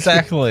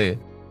 Exactly.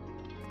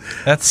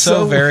 That's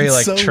so very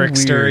like so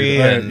trickstery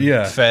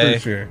and Fae. For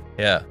sure.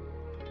 Yeah.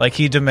 Like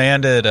he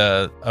demanded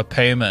a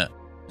payment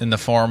in the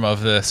form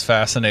of this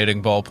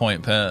fascinating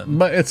ballpoint pen.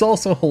 But it's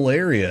also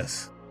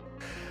hilarious.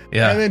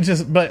 Yeah. And then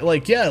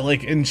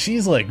and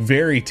she's like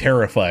very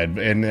terrified,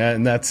 and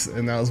that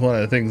was one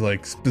of the things,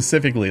 like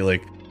specifically,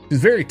 like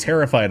she's very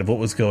terrified of what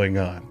was going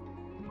on.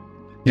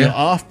 You know,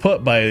 off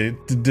put by,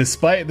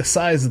 despite the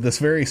size of this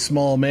very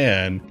small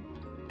man,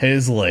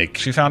 his like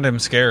she found him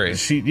scary.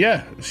 She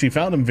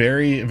found him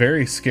very,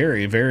 very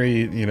scary,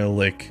 very,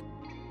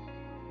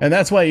 and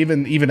that's why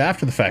even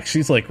after the fact,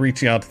 she's like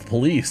reaching out to the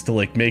police to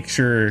like make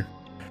sure,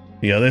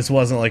 this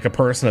wasn't like a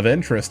person of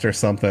interest or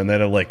something that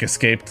had like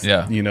escaped.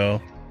 Yeah. It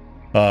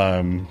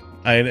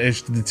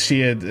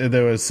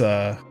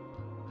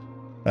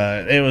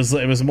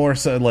was more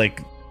so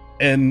like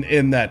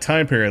in that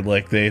time period,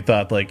 like they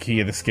thought like he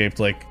had escaped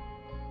like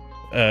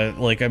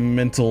a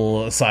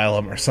mental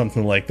asylum or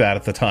something like that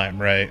at the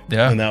time, right?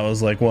 Yeah. And that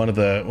was like one of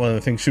the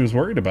things she was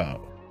worried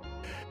about.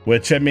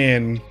 Which, I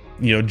mean,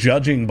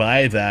 judging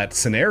by that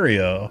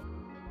scenario,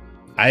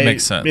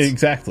 makes sense.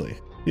 Exactly.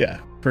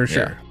 Yeah, for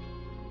sure. Yeah.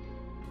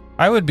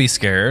 I would be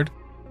scared.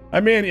 I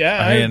mean,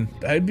 yeah,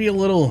 I'd be a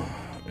little,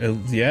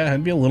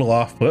 I'd be a little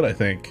off put, I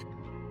think.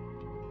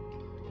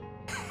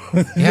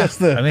 Yeah,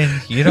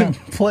 you don't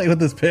play with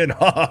this pin,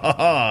 ha ha ha,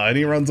 ha, and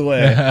he runs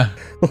away. Yeah.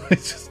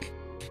 It's just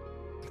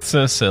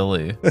so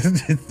silly.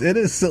 It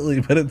is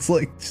silly, but it's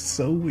like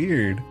so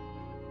weird.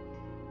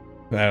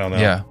 I don't know.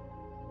 Yeah.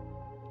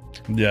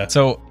 Yeah.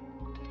 So,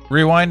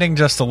 rewinding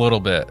just a little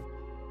bit,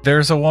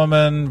 there's a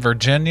woman,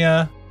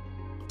 Virginia.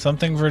 Yes,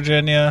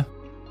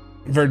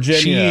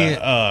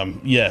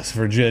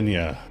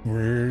 Virginia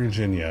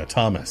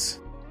Thomas.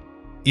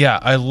 Yeah,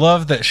 I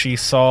love that she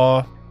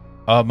saw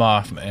a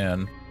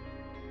Mothman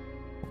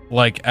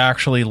like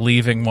actually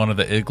leaving one of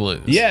the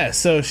igloos. Yeah,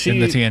 so in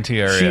the TNT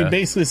area. She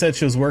basically said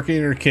she was working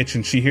in her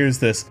kitchen. She hears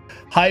this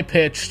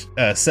high-pitched,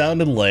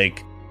 sounded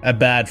like a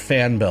bad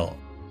fan bell.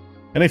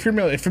 And if you're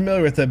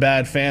familiar with the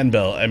bad fan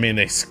bell, I mean,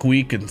 they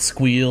squeak and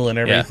squeal and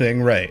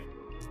everything, right?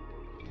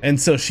 And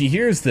so she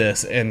hears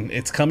this, and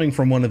it's coming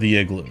from one of the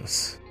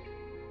igloos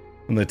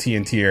in the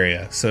TNT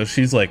area. So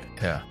she's like,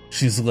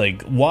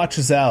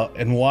 watches out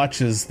and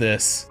watches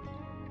this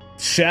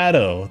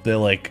shadow that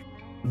like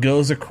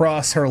goes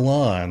across her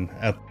lawn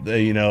at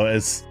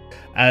as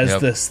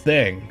this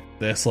thing,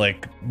 this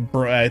like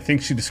I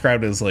think she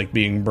described it as like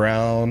being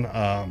brown,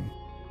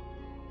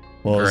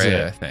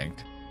 gray, I think.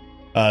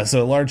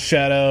 So a large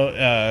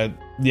shadow,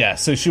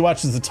 so she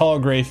watches a tall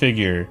gray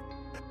figure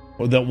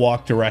that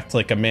walked direct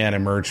like a man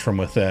emerge from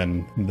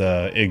within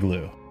the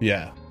igloo.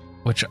 Yeah.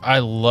 Which I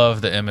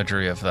love the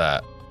imagery of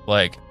that.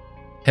 Like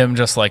him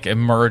just like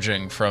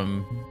emerging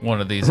from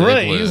one of these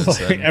igloos.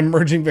 He's like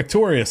emerging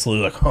victoriously,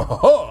 like,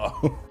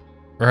 ho.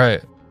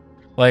 Right.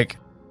 Like,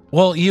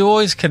 well, you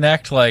always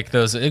connect like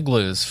those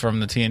igloos from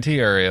the TNT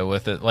area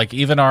with it. Like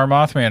even our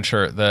Mothman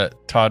shirt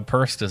that Todd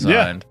Purse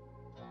designed,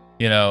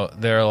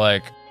 they're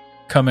like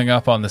coming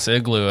up on this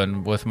igloo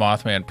and with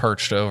Mothman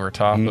perched over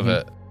top of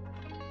it.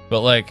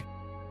 But like,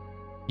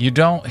 you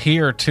don't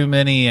hear too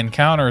many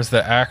encounters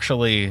that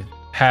actually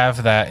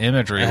have that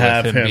imagery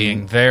with him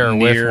being there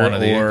with one of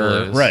the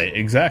igloos. Right,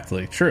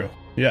 exactly. True.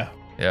 Yeah.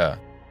 Yeah.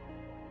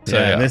 So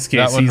in this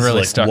case, that one he's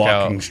really like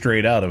walking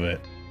straight out of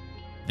it.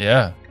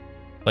 Yeah.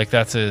 Like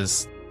that's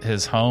his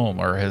home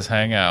or his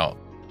hangout.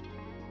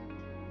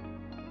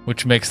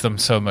 Which makes them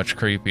so much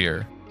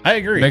creepier. I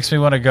agree. Makes me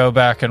want to go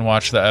back and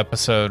watch the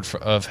episode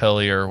of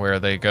Hellier where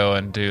they go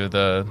and do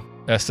the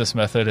Estes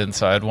method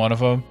inside one of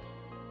them.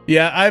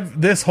 Yeah,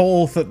 this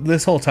whole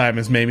time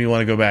has made me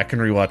want to go back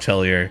and rewatch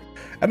Hellier.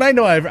 And I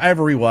know I've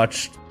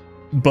rewatched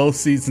both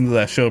seasons of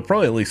that show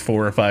probably at least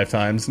 4 or 5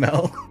 times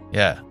now.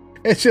 Yeah.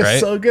 It's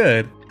just so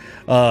good.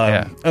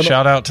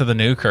 Shout out to the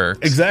Newkirks.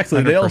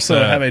 Exactly. 100%. They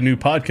also have a new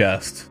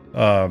podcast.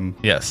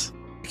 Yes.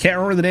 Can't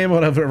remember the name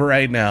of it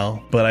right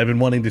now, but I've been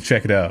wanting to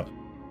check it out.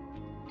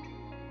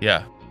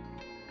 Yeah.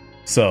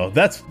 So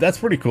that's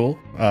pretty cool.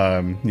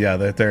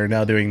 That they're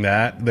now doing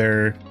that.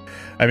 They're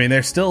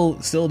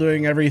still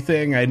doing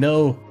everything. I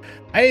know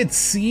I had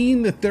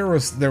seen that there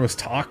was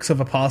talks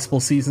of a possible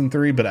season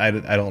 3, but I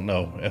don't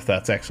know if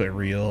that's actually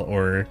real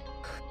or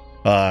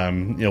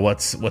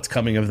what's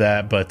coming of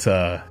that. But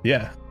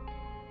yeah.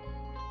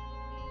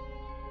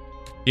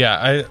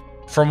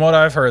 From what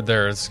I've heard,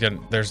 there's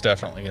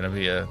definitely going to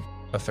be a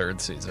 3rd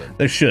season.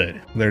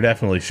 There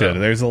definitely should.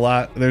 There's a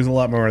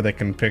lot more they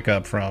can pick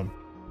up from.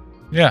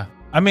 Yeah.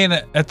 I mean,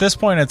 at this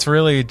point, it's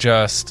really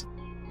just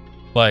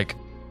like,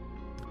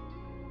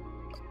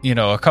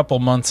 a couple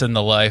months in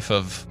the life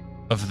of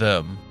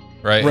them,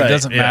 right? It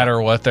doesn't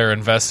matter what they're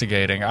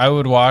investigating. I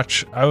would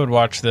watch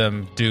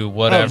them do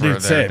whatever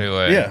they're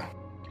doing. Yeah.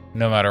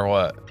 No matter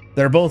what.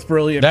 They're both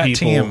brilliant that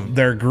people. Team,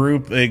 their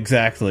group,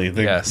 exactly.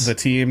 The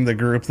team, the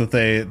group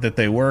that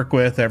they work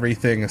with,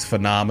 everything is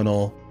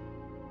phenomenal.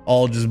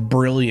 All just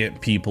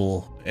brilliant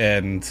people.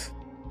 And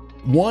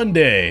one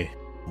day,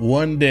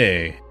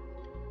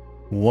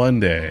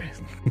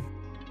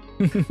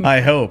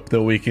 I hope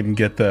that we can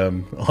get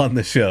them on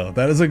the show.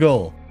 That is a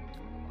goal.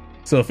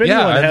 So if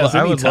anyone has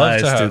any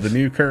ties to the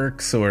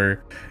Newkirks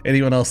or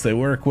anyone else they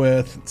work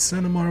with,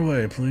 send them our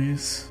way,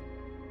 please.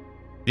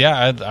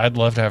 Yeah, I'd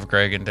love to have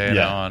Greg and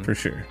Dana on. For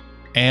sure.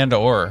 And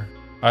or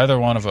either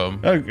one of them.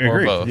 I agree.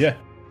 Or both. Yeah.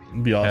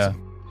 It'd be awesome.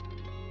 Yeah.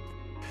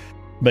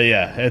 But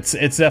yeah, it's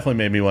definitely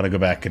made me want to go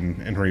back and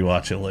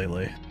rewatch it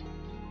lately.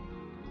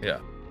 Yeah.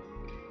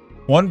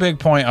 One big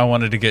point I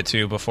wanted to get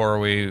to before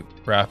we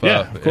wrap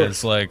up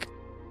is like,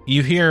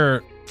 you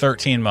hear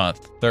 13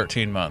 months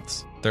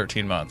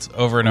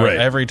over and over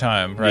every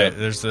time, right? Yep.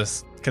 There's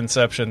this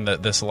conception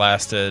that this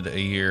lasted a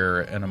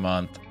year and a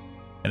month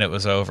and it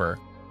was over.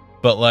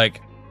 But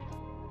like,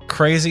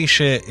 crazy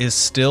shit is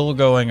still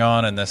going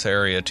on in this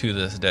area to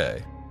this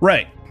day.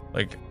 Right.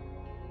 Like,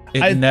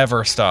 it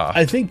never stopped.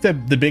 I think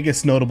that the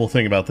biggest notable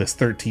thing about this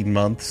 13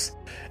 months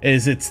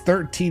is it's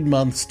 13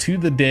 months to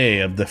the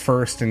day of the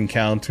first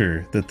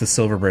encounter that the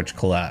Silver Bridge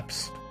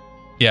collapsed.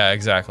 Yeah,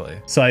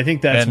 exactly. So I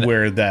think that's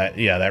where that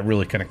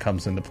really kind of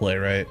comes into play,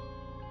 right?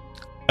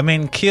 I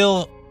mean,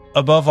 Keel,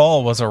 above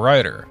all, was a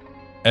writer.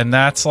 And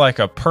that's like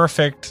a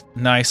perfect,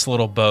 nice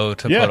little bow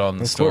to put on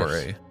the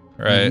story,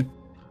 right?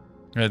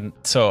 Mm-hmm. And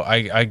so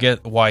I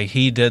get why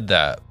he did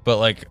that. But,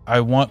 like,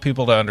 I want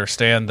people to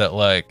understand that,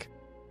 like,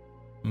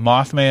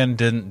 Mothman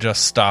didn't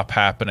just stop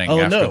happening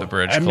after the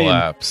bridge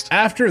collapsed.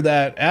 After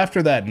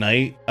that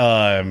night,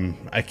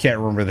 I can't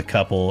remember the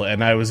couple,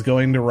 and I was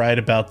going to write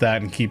about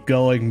that and keep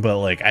going, but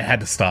like I had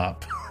to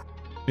stop.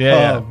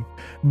 Yeah.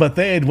 But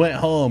they had went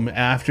home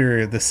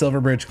after the Silver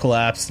Bridge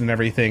collapsed and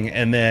everything,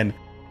 and then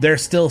they're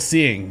still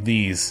seeing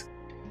these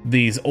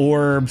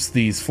orbs,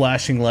 these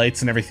flashing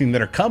lights and everything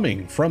that are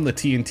coming from the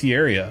TNT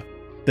area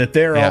that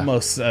they're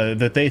almost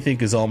that they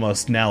think is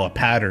almost now a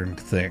patterned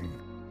thing.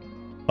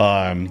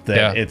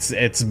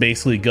 It's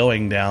basically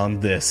going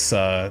down this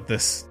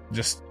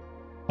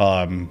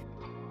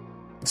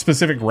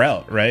specific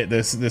route, right?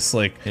 This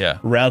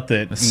route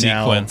that the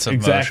sequence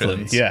of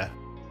motions.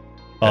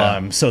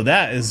 So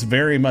that is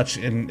very much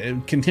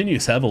it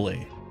continues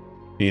heavily.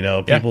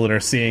 People that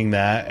are seeing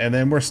that, and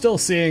then we're still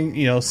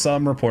seeing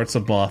some reports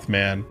of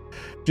Mothman.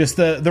 Just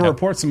the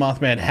reports of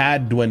Mothman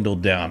had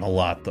dwindled down a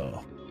lot,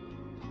 though.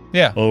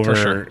 Yeah,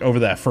 over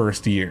that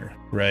first year,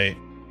 right?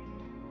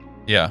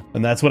 Yeah.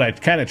 And that's what I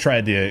kind of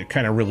tried to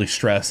really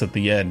stress at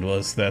the end,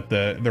 was that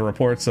the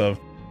reports of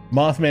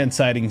Mothman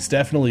sightings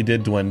definitely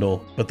did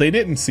dwindle, but they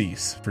didn't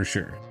cease, for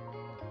sure.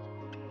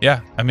 Yeah,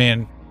 I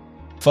mean,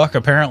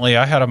 apparently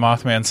I had a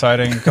Mothman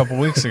sighting a couple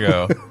weeks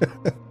ago.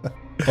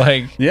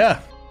 Yeah,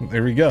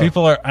 there we go.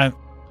 People are,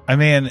 I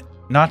mean,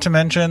 not to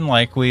mention,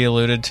 like we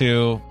alluded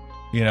to,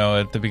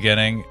 at the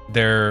beginning,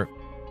 there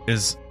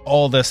is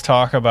all this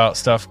talk about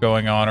stuff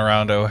going on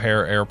around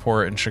O'Hare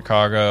Airport in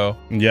Chicago.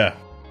 Yeah.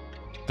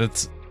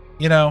 That's,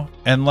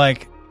 and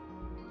like,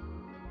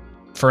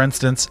 for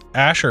instance,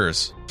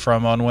 Asher's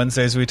from On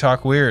Wednesdays We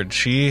Talk Weird.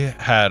 She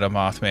had a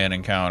Mothman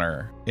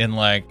encounter in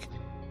like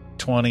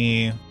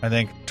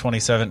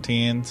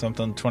 2017,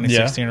 something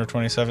 2016 or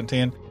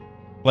 2017.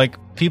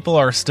 Like, people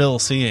are still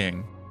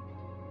seeing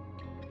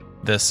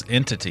this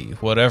entity,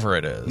 whatever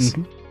it is.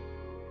 Mm-hmm.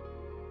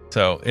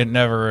 So it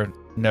never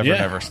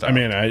stops. I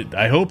mean,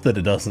 I hope that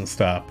it doesn't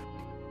stop.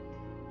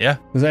 Yeah,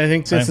 because I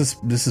think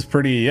this is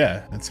pretty.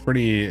 Yeah, it's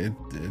pretty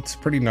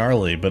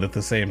gnarly, but at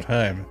the same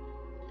time,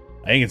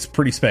 I think it's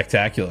pretty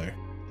spectacular.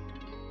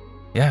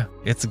 Yeah,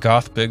 it's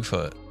goth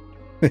Bigfoot.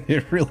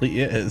 It really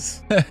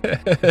is.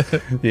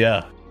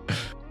 Yeah.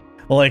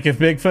 Well, like if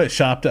Bigfoot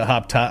shopped at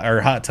Hot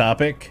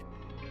Topic,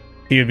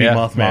 he would be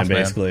Mothman,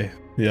 basically.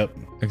 Yep.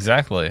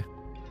 Exactly.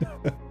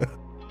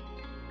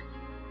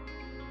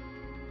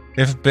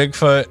 If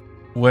Bigfoot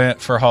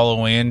went for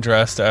Halloween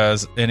dressed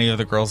as any of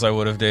the girls I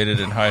would have dated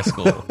in high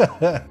school,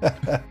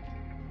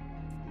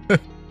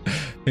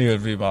 he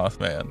would be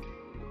Mothman.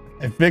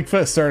 If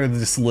Bigfoot started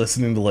just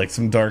listening to like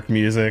some dark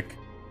music,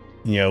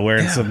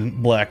 wearing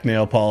some black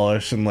nail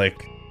polish and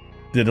like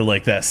did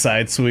that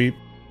side sweep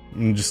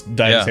and just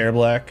dyed his hair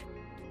black,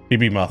 he'd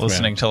be Mothman.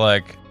 Listening to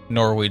like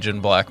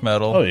Norwegian black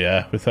metal. Oh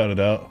yeah, without a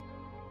doubt.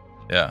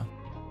 Yeah.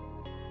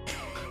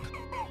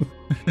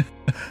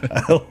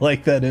 I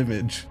like that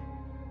image.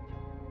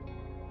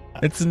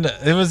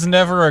 It was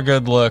never a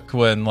good look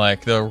when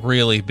like the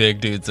really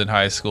big dudes in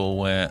high school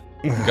went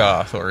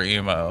goth or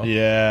emo.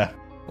 Yeah.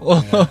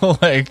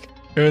 Like,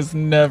 it was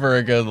never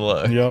a good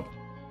look. Yep.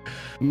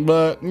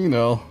 But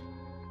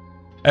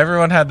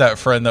everyone had that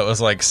friend that was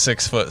like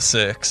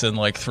 6'6" and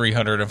like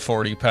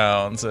 340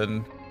 pounds,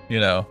 and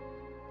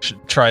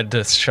tried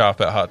to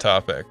shop at Hot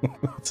Topic.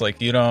 It's like,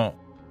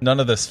 none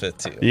of this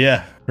fits you.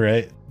 Yeah,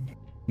 right.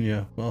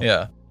 Yeah. Well,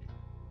 yeah.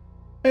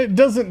 It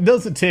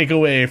doesn't take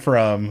away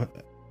from,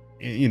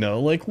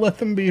 like, let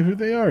them be who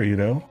they are,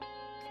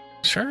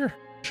 Sure.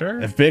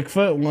 If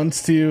Bigfoot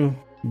wants to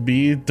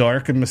be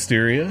dark and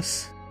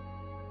mysterious,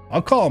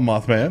 I'll call him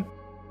Mothman.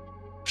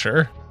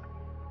 Sure.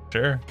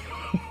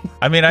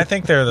 I mean, I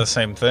think they're the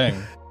same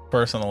thing,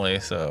 personally,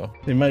 so.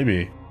 They might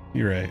be.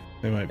 You're right.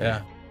 They might be.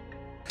 Yeah.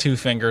 2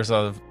 fingers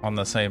on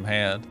the same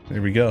hand.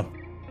 There we go.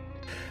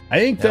 I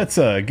think that's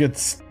a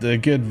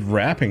good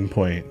wrapping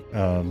point.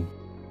 Cool.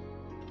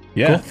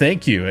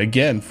 Thank you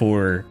again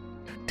for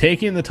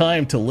taking the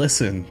time to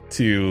listen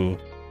to,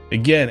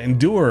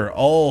 endure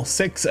all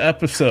 6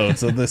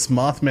 episodes of this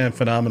Mothman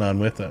phenomenon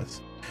with us.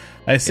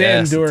 I say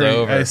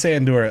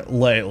endure it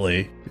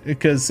lightly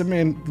because,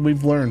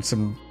 we've learned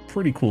some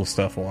pretty cool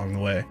stuff along the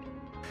way.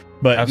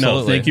 But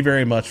Absolutely. No, thank you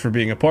very much for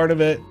being a part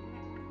of it.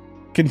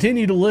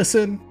 Continue to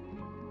listen.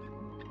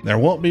 There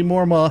won't be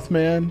more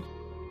Mothman,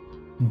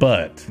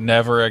 but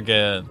never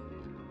again.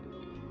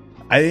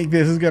 I think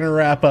this is going to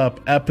wrap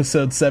up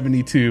episode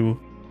 72,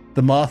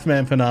 The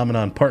Mothman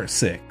Phenomenon, part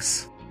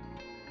 6,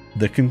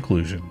 the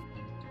conclusion.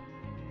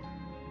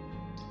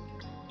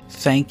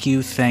 Thank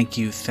you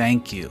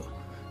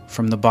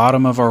from the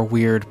bottom of our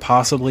weird,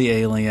 possibly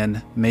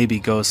alien, maybe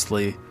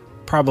ghostly,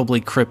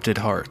 probably cryptid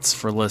hearts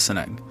for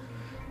listening.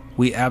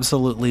 We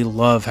absolutely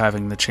love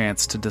having the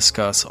chance to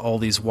discuss all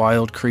these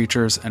wild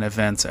creatures and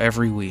events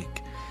every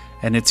week,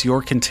 and it's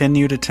your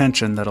continued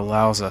attention that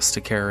allows us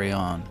to carry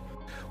on.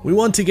 We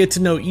want to get to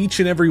know each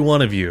and every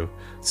one of you,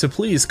 so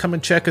please come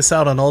and check us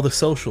out on all the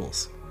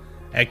socials.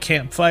 At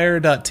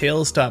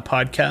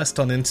campfire.tales.podcast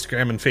on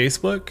Instagram and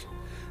Facebook,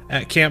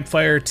 at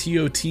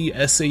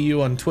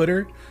campfire.totsau on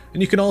Twitter,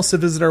 and you can also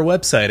visit our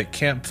website at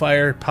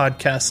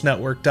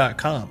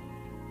campfirepodcastnetwork.com.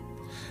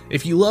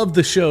 If you love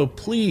the show,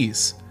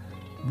 please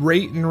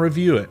rate and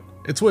review it.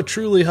 It's what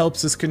truly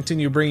helps us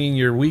continue bringing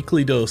your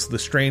weekly dose of the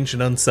strange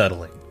and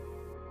unsettling.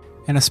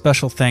 And a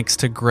special thanks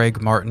to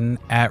Greg Martin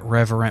at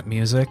Reverent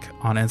Music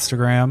on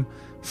Instagram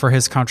for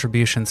his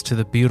contributions to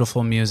the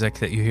beautiful music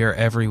that you hear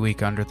every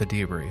week under the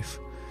debrief.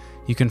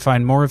 You can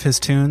find more of his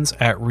tunes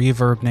at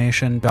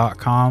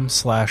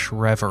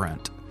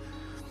reverbnation.com/reverent.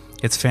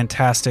 It's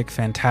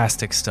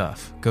fantastic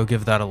stuff. Go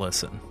give that a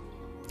listen.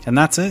 And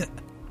that's it.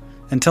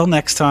 Until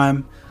next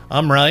time,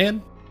 I'm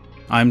Ryan.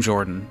 I'm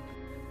Jordan.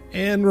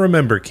 And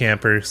remember,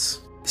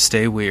 campers,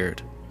 stay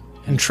weird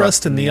and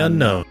trust in the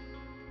unknown.